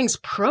much everything's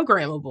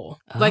programmable.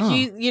 Oh. Like,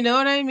 you know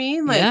what I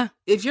mean? Like,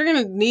 if you're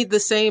going to need the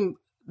same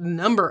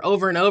number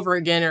over and over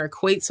again or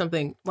equate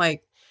something,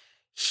 like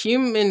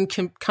human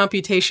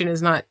computation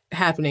is not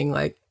happening.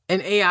 Like,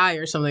 an AI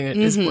or something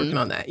is working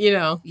on that, you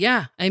know?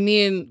 Yeah. I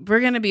mean, we're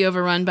going to be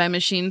overrun by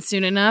machines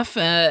soon enough,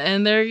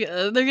 and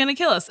they're going to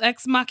kill us.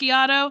 Ex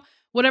Macchiato,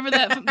 whatever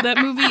that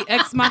movie,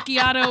 Ex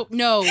Macchiato.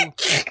 No,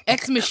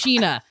 Ex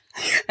Machina.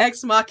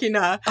 Ex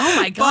Machina. Oh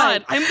my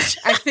God. I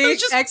think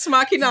Ex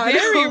Machina.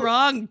 Very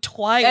wrong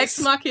twice. Ex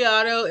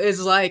Macchiato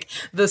is like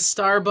the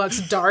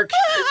Starbucks dark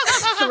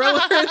thriller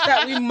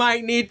that we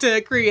might need to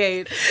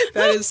create.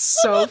 That is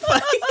so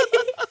funny.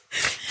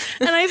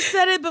 And I've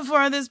said it before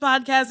on this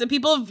podcast, and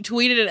people have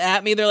tweeted it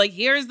at me. They're like,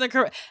 here's the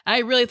correct. I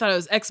really thought it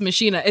was Ex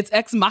Machina. It's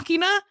Ex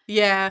Machina?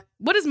 Yeah.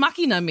 What does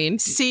Machina mean?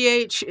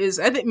 CH is,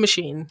 I think,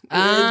 machine.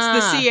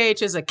 It's the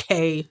CH is a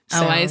K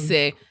sound. Oh, I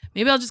see.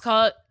 Maybe I'll just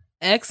call it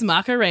Ex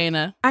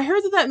Macarena. I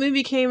heard that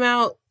movie came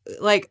out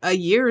like a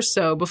year or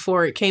so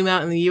before it came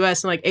out in the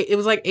US, and like it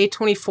was like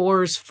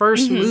A24's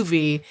first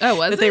movie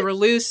that they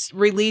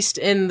released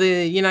in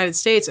the United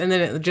States, and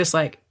then it just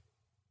like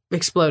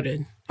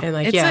exploded. And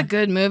like, it's a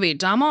good movie.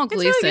 Domhnall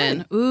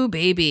Gleeson. Really, ooh,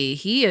 baby.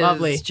 He is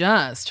lovely.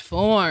 Just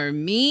for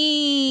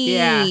me.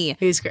 Yeah.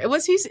 He's great.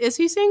 Is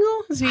he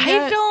single?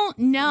 I don't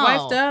know.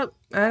 Wifed up?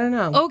 I don't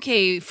know.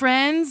 Okay,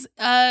 friends,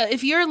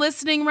 if you're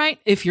listening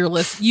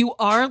you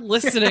are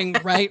listening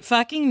right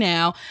fucking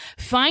now,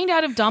 find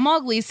out if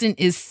Domhnall Gleeson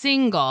is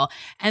single,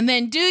 and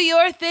then do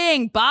your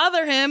thing.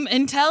 Bother him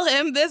and tell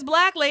him this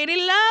black lady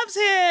loves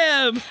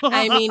him.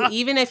 I mean,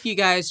 even if you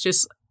guys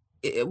just...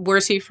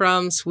 Where's he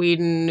from?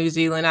 Sweden, New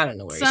Zealand? I don't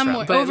know where he's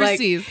from. But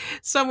overseas. Like,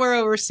 somewhere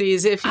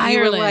overseas. If you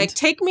were like,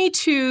 take me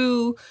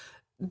to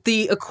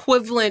the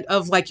equivalent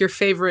of like your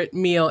favorite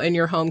meal in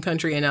your home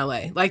country in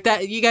LA. Like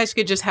that, you guys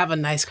could just have a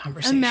nice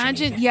conversation.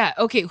 Imagine, yeah.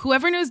 Okay,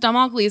 whoever knows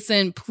Domhnall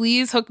Gleeson,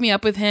 please hook me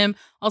up with him.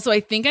 Also, I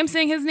think I'm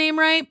saying his name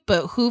right,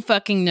 but who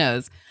fucking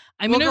knows?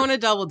 We'll go on a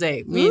double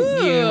date. Me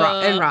and you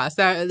and Ross.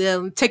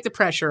 Take the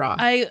pressure off.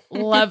 I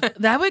love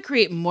that. Would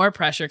create more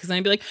pressure because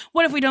I'd be like,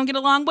 what if we don't get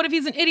along? What if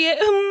he's an idiot?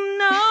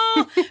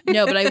 No.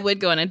 No, but I would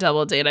go on a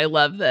double date. I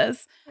love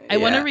this. I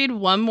want to read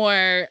one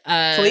more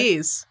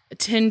please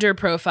Tinder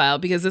profile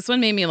because this one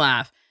made me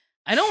laugh.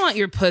 I don't want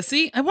your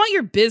pussy. I want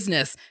your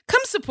business. Come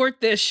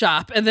support this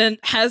shop. And then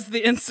has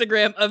the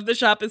Instagram of the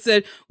shop and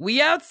said,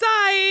 we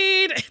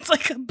outside. It's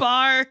like a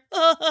bar.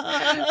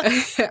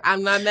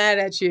 I'm not mad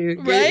at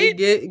you. Right?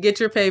 Get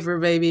your paper,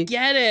 baby.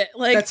 Get it.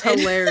 Like that's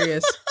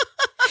hilarious.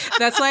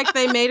 That's like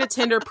they made a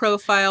Tinder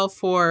profile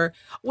for,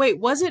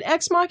 was it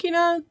Ex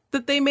Machina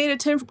that they made a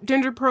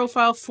Tinder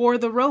profile for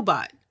the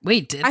robot?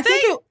 Wait, did I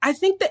think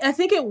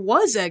it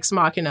was Ex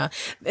Machina.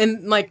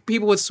 And like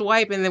people would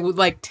swipe and they would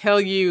like tell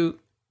you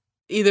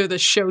either the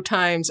show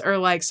times or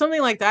like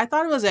something like that. I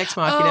thought it was Ex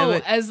Machina.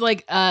 Oh, as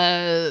like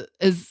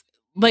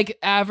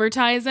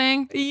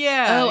advertising?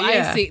 Yeah. Oh,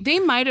 yeah. I see. They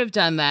might have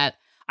done that.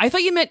 I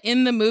thought you meant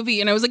in the movie,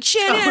 and I was like,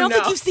 Shannon, I don't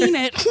think you've seen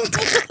it.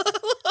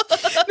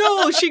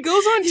 No, she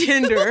goes on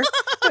Tinder.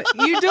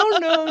 You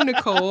don't know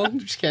Nicole. I'm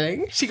just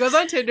kidding. She goes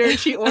on Tinder,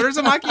 she orders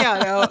a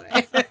macchiato.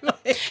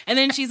 And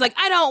then she's like,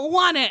 I don't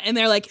want it. And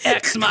they're like,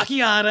 Ex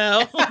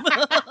Macchiato.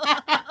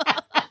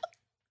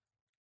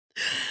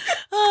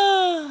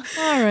 Oh,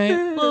 all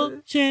right.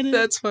 Well, Shannon.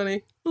 That's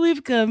funny.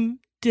 We've come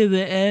to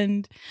the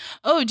end.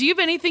 Oh, do you have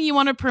anything you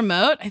want to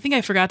promote? I think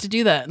I forgot to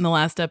do that in the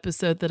last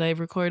episode that I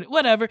recorded.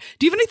 Whatever.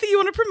 Do you have anything you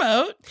want to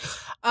promote?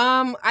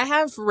 I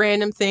have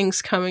random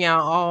things coming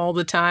out all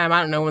the time. I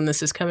don't know when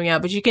this is coming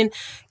out, but you can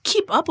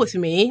keep up with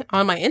me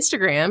on my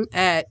Instagram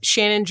at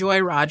Shannon Joy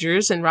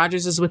Rogers, and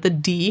Rogers is with a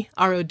D,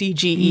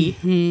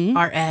 RODGERS.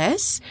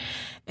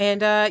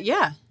 And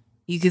yeah.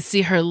 You could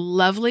see her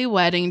lovely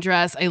wedding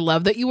dress. I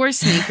love that you wore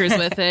sneakers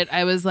with it.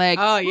 I was like,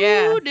 oh,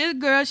 yeah. Ooh, this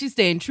girl, she's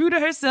staying true to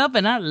herself,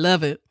 and I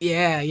love it.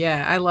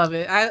 Yeah, I love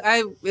it.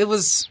 It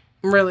was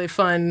really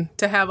fun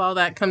to have all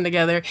that come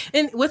together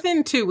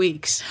within 2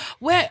 weeks.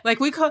 What? Like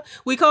we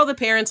call the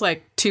parents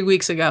like 2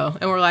 weeks ago,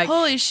 and we're like,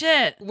 holy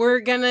shit, we're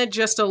gonna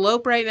just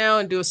elope right now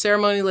and do a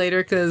ceremony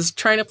later because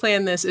trying to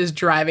plan this is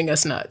driving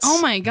us nuts.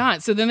 Oh my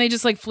God. So then they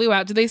just like flew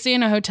out. Did they stay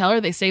in a hotel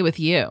or they stay with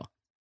you?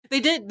 They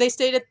did. They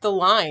stayed at the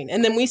Line,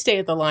 and then we stayed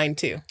at the Line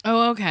too.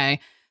 Oh, okay.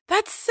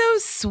 That's so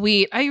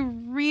sweet. I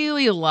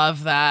really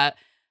love that.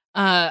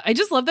 I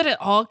just love that it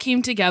all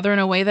came together in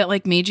a way that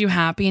like made you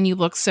happy, and you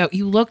looked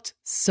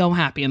so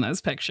happy in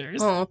those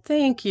pictures. Oh,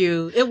 thank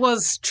you. It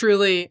was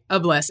truly a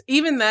bless.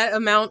 Even that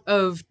amount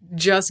of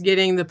just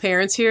getting the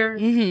parents here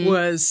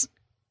was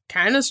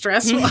kind of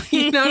stressful.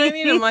 You know what I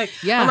mean? I'm like,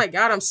 oh my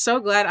God, I'm so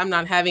glad I'm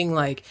not having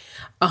like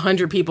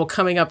 100 people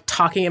coming up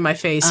talking in my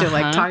face or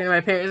like talking to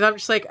my parents. I'm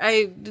just like,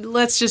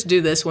 let's just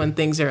do this when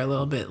things are a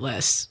little bit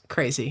less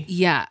crazy.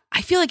 Yeah.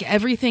 I feel like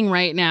everything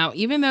right now,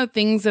 even though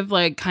things have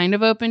like kind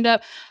of opened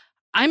up,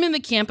 I'm in the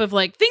camp of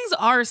like, things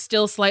are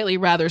still slightly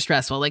rather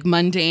stressful, like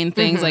mundane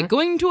things. Like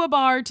going to a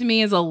bar to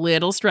me is a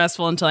little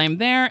stressful until I'm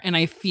there and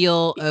I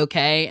feel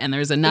okay and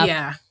there's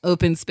enough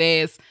open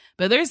space.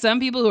 But there's some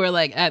people who are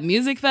like at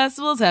music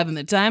festivals having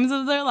the times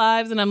of their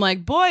lives. And I'm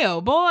like, boy, oh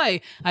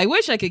boy, I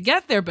wish I could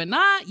get there, but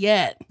not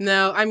yet.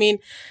 No, I mean,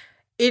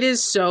 it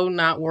is so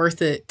not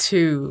worth it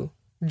to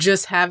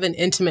just have an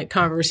intimate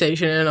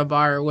conversation in a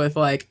bar with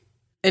like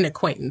an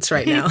acquaintance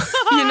right now.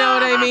 You know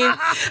what I mean?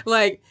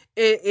 Like,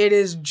 it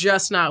is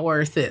just not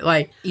worth it.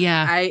 Like,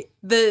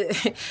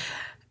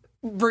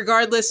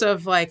 regardless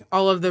of like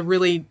all of the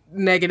really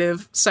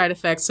negative side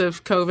effects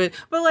of COVID,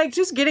 but like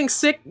just getting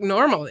sick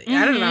normally.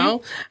 I don't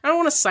know. I don't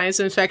want a sinus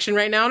infection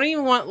right now. I don't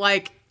even want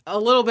like a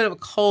little bit of a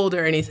cold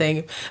or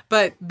anything.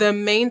 But the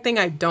main thing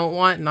I don't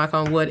want, knock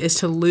on wood, is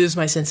to lose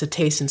my sense of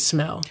taste and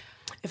smell.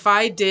 If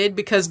I did,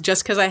 because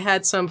I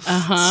had some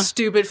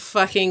stupid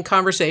fucking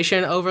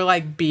conversation over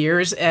like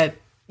beers at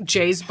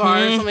Jay's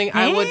bar or something,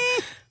 I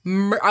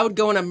would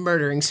go on a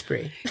murdering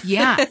spree.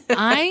 Yeah,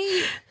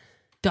 I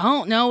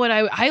don't know what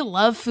I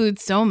love food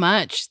so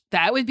much.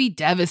 That would be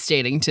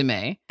devastating to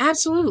me.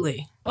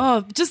 Absolutely.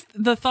 Oh, just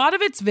the thought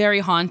of it's very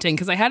haunting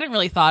because I hadn't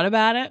really thought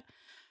about it.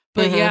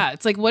 But yeah,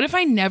 it's like, what if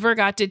I never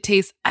got to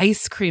taste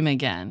ice cream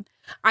again?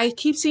 I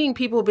keep seeing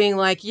people being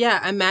like,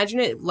 yeah, imagine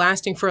it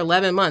lasting for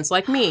 11 months,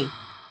 like me.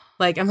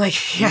 Like, I'm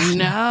like, yeah.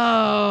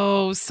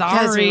 No, sorry.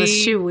 Because it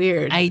was too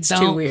weird. I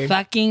don't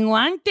fucking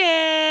want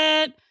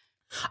it.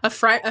 A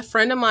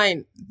friend of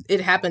mine,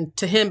 it happened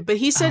to him, but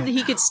he said that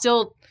he could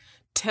still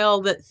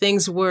tell that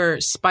things were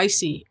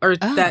spicy or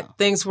that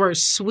things were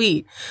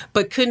sweet,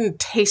 but couldn't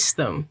taste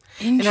them.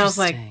 And I was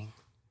like,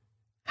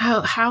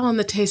 how on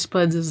the taste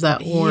buds is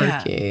that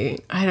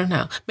working? I don't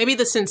know. Maybe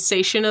the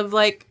sensation of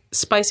like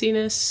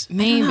spiciness.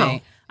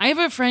 Maybe. I have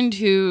a friend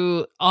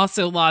who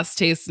also lost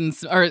taste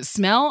or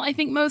smell, I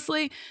think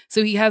mostly.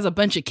 So he has a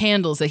bunch of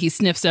candles that he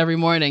sniffs every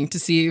morning to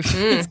see if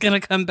it's going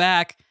to come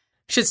back.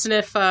 Should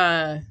sniff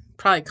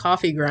probably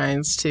coffee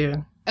grinds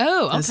too.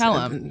 Oh, I'll tell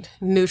him.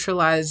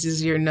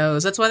 Neutralizes your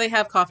nose. That's why they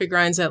have coffee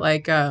grinds at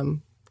like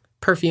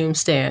perfume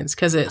stands,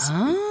 because it's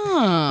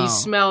you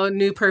smell a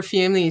new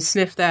perfume, then you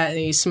sniff that, and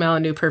you smell a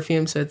new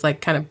perfume, so it's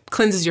like kind of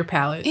cleanses your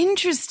palate.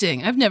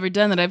 Interesting. I've never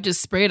done that. I've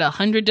just sprayed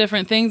 100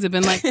 different things. I've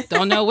been like,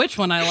 don't know which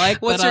one I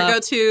like. What's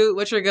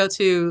your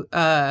go-to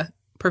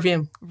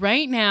perfume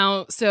right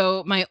now?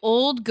 So my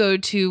old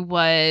go-to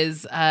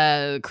was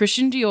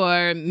Christian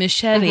Dior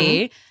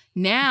Michetti.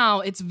 Now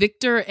it's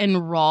Victor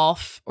and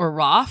Rolf.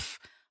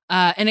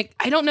 And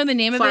I don't know the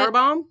name of it. Flower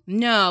Bomb?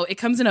 No, it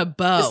comes in a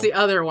bow. It's the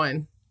other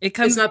one.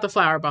 It's not the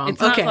Flower Bomb.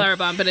 It's not Flower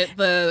Bomb, but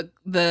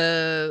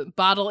the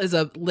bottle is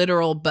a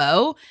literal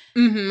bow.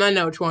 I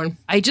know which one.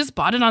 I just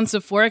bought it on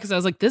Sephora because I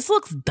was like, this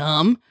looks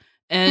dumb.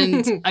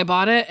 And I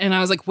bought it and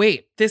I was like,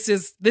 wait, this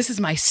is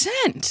my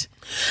scent.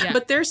 Yeah.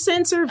 But their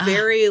scents are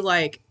very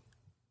like,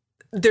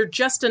 they're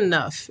just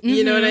enough.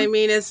 You know what I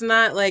mean? It's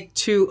not like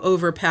too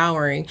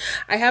overpowering.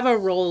 I have a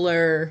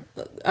roller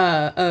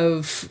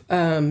of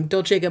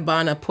Dolce &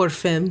 Gabbana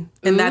Parfum,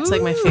 and that's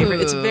like my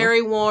favorite. It's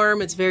very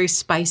warm, it's very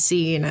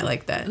spicy, and I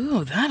like that.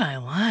 Ooh, that I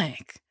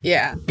like.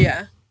 Yeah.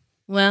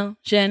 Well,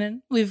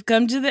 Shannon, we've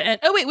come to the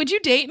end. Oh, wait, would you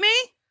date me?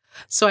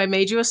 So I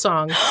made you a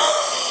song.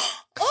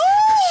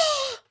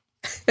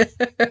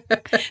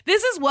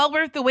 This is well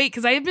worth the wait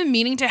because I have been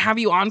meaning to have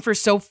you on for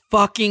so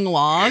fucking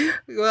long.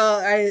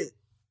 Well,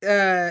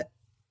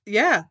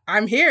 yeah,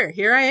 I'm here.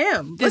 Here I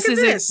am. Look at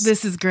this.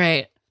 This is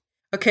great.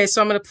 Okay,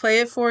 so I'm going to play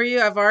it for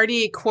you. I've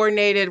already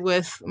coordinated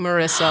with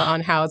Marissa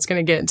on how it's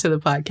going to get into the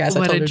podcast.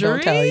 What I told a her, dream.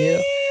 Don't tell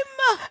you.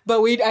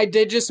 But I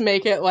did just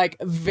make it like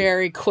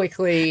very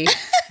quickly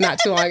not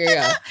too long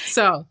ago.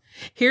 So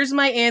here's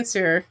my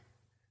answer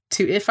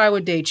to If I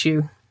Would Date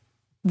You.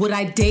 Would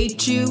I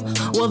date you?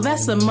 Well,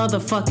 that's a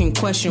motherfucking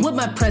question. Would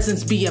my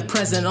presence be a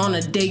present on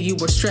a day you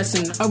were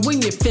stressing? Or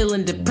when you're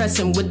feeling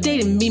depressing, would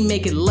dating me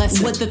make it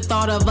lessen? Would the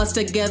thought of us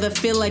together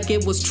feel like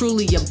it was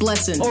truly a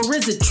blessing? Or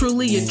is it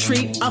truly a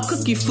treat? I'll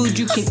cook you food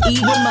you can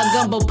eat. Would my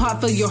gumbo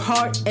pot fill your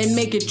heart and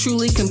make it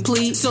truly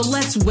complete? So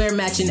let's wear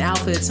matching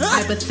outfits,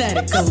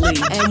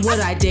 hypothetically. And would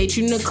I date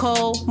you,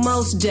 Nicole?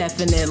 Most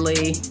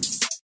definitely.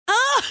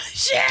 Oh,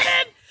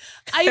 Shannon!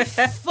 I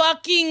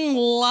fucking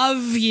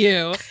love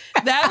you.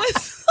 That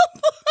was...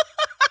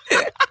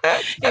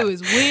 It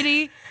was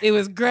witty. It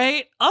was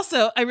great.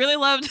 Also, I really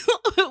loved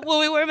when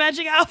we wore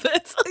matching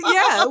outfits.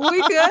 Yeah, we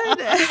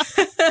could.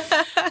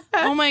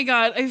 Oh my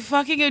God. I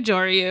fucking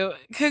adore you.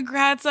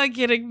 Congrats on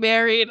getting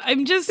married.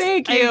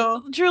 Thank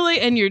you. Truly.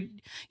 And your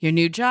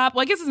new job.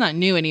 Well, I guess it's not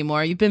new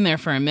anymore. You've been there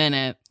for a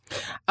minute.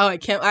 Oh, I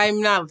can't.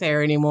 I'm not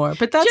there anymore,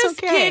 but that's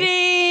Just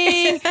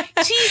okay.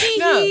 Kidding.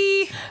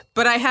 No,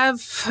 but I have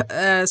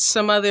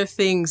some other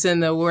things in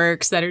the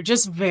works that are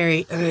just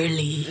very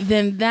early.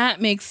 Then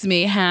that makes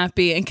me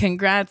happy, and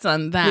congrats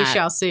on that. We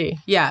shall see.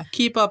 Yeah,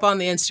 keep up on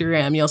the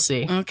Instagram. You'll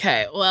see.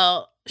 Okay,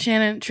 well,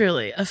 Shannon,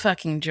 truly a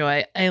fucking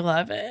joy. I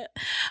love it.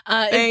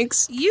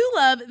 Thanks. If you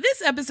love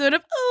this episode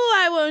of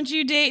Oh, I Won't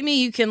You Date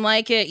Me, you can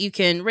like it, you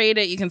can rate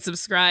it, you can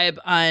subscribe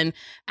on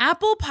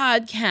Apple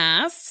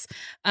Podcasts.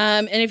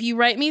 And if you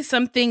write me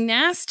something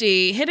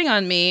nasty hitting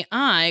on me,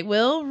 I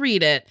will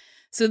read it.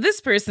 So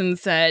this person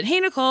said, hey,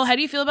 Nicole, how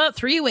do you feel about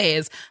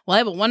 3-ways? Well, I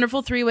have a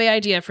wonderful 3-way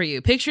idea for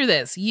you. Picture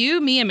this.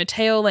 You, me, and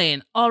Mateo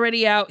Lane.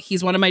 Already out.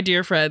 He's one of my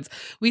dear friends.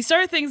 We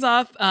start things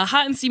off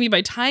hot and steamy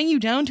by tying you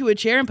down to a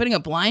chair and putting a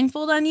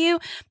blindfold on you.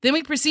 Then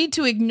we proceed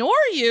to ignore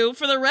you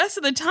for the rest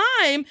of the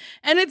time.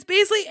 And it's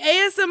basically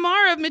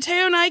ASMR of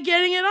Mateo and I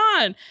getting it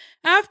on.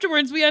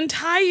 Afterwards, we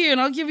untie you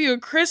and I'll give you a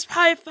crisp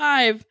high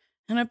five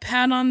and a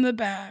pat on the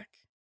back.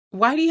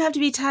 Why do you have to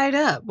be tied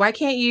up? Why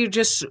can't you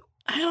just...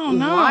 I don't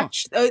know.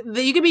 Watch.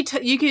 You could be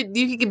you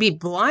could be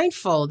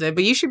blindfolded,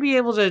 but you should be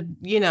able to,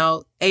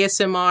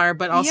 ASMR,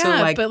 but also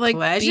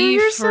pleasure be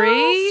yourself.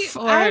 Free,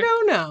 or I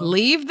don't know.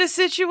 Leave the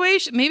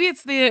situation. Maybe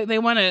it's they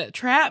want to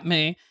trap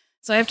me,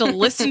 so I have to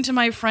listen to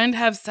my friend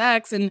have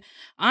sex. And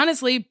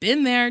honestly,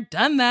 been there,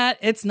 done that.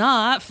 It's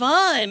not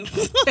fun.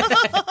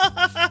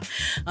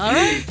 All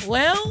right.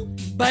 Well,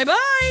 bye.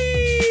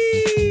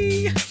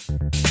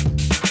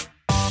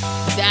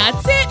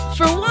 That's it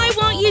for Why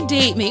Won't You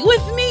Date Me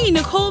with me,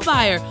 Nicole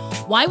Byer.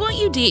 Why Won't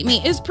You Date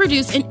Me is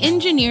produced and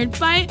engineered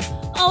by,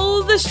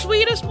 the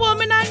sweetest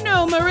woman I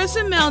know,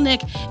 Marissa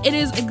Melnick. It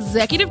is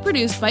executive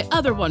produced by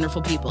other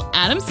wonderful people,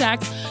 Adam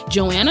Sachs,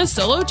 Joanna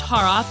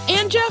Solo-Taroff,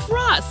 and Jeff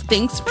Ross.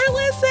 Thanks for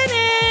listening.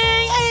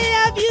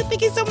 I love you.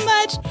 Thank you so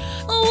much.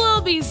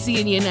 We'll be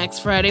seeing you next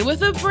Friday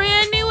with a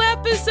brand new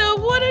episode.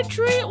 What a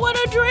treat. What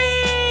a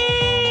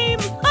dream.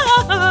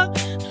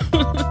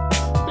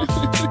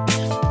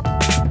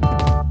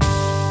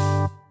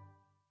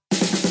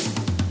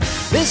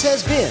 This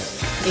has been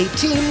a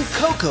Team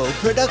Coco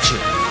production.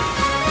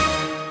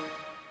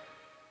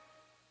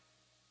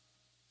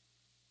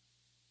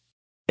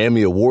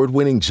 Emmy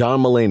award-winning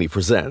John Mulaney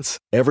presents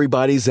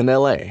Everybody's in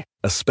L.A.,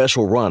 a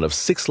special run of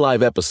 6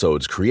 live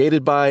episodes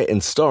created by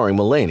and starring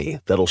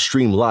Mulaney that'll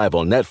stream live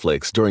on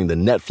Netflix during the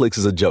Netflix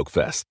is a Joke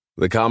Fest.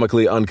 The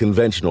comically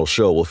unconventional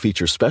show will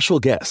feature special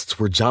guests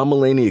where John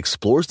Mulaney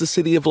explores the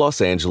city of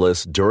Los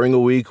Angeles during a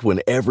week when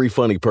every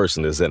funny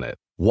person is in it.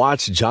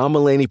 Watch John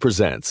Mulaney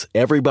Presents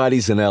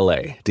Everybody's in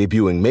L.A.,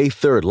 debuting May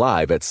 3rd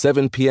live at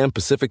 7 p.m.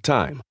 Pacific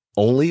Time,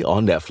 only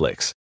on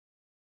Netflix.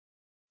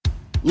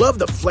 Love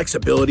the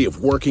flexibility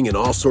of working in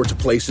all sorts of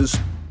places?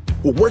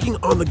 Well, working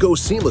on the go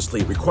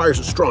seamlessly requires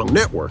a strong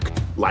network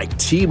like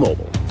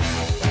T-Mobile.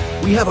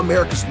 We have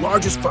America's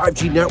largest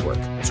 5G network,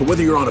 so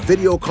whether you're on a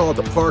video call at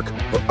the park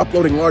or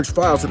uploading large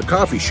files at the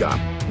coffee shop,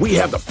 we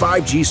have the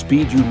 5G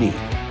speed you need.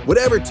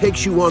 Whatever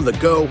takes you on the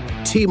go,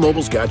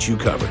 T-Mobile's got you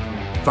covered.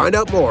 Find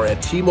out more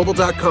at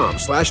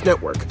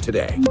T-Mobile.com/network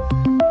today.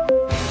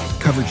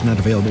 Coverage not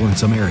available in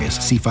some areas.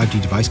 See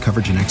 5G device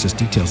coverage and access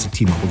details at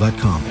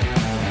T-Mobile.com.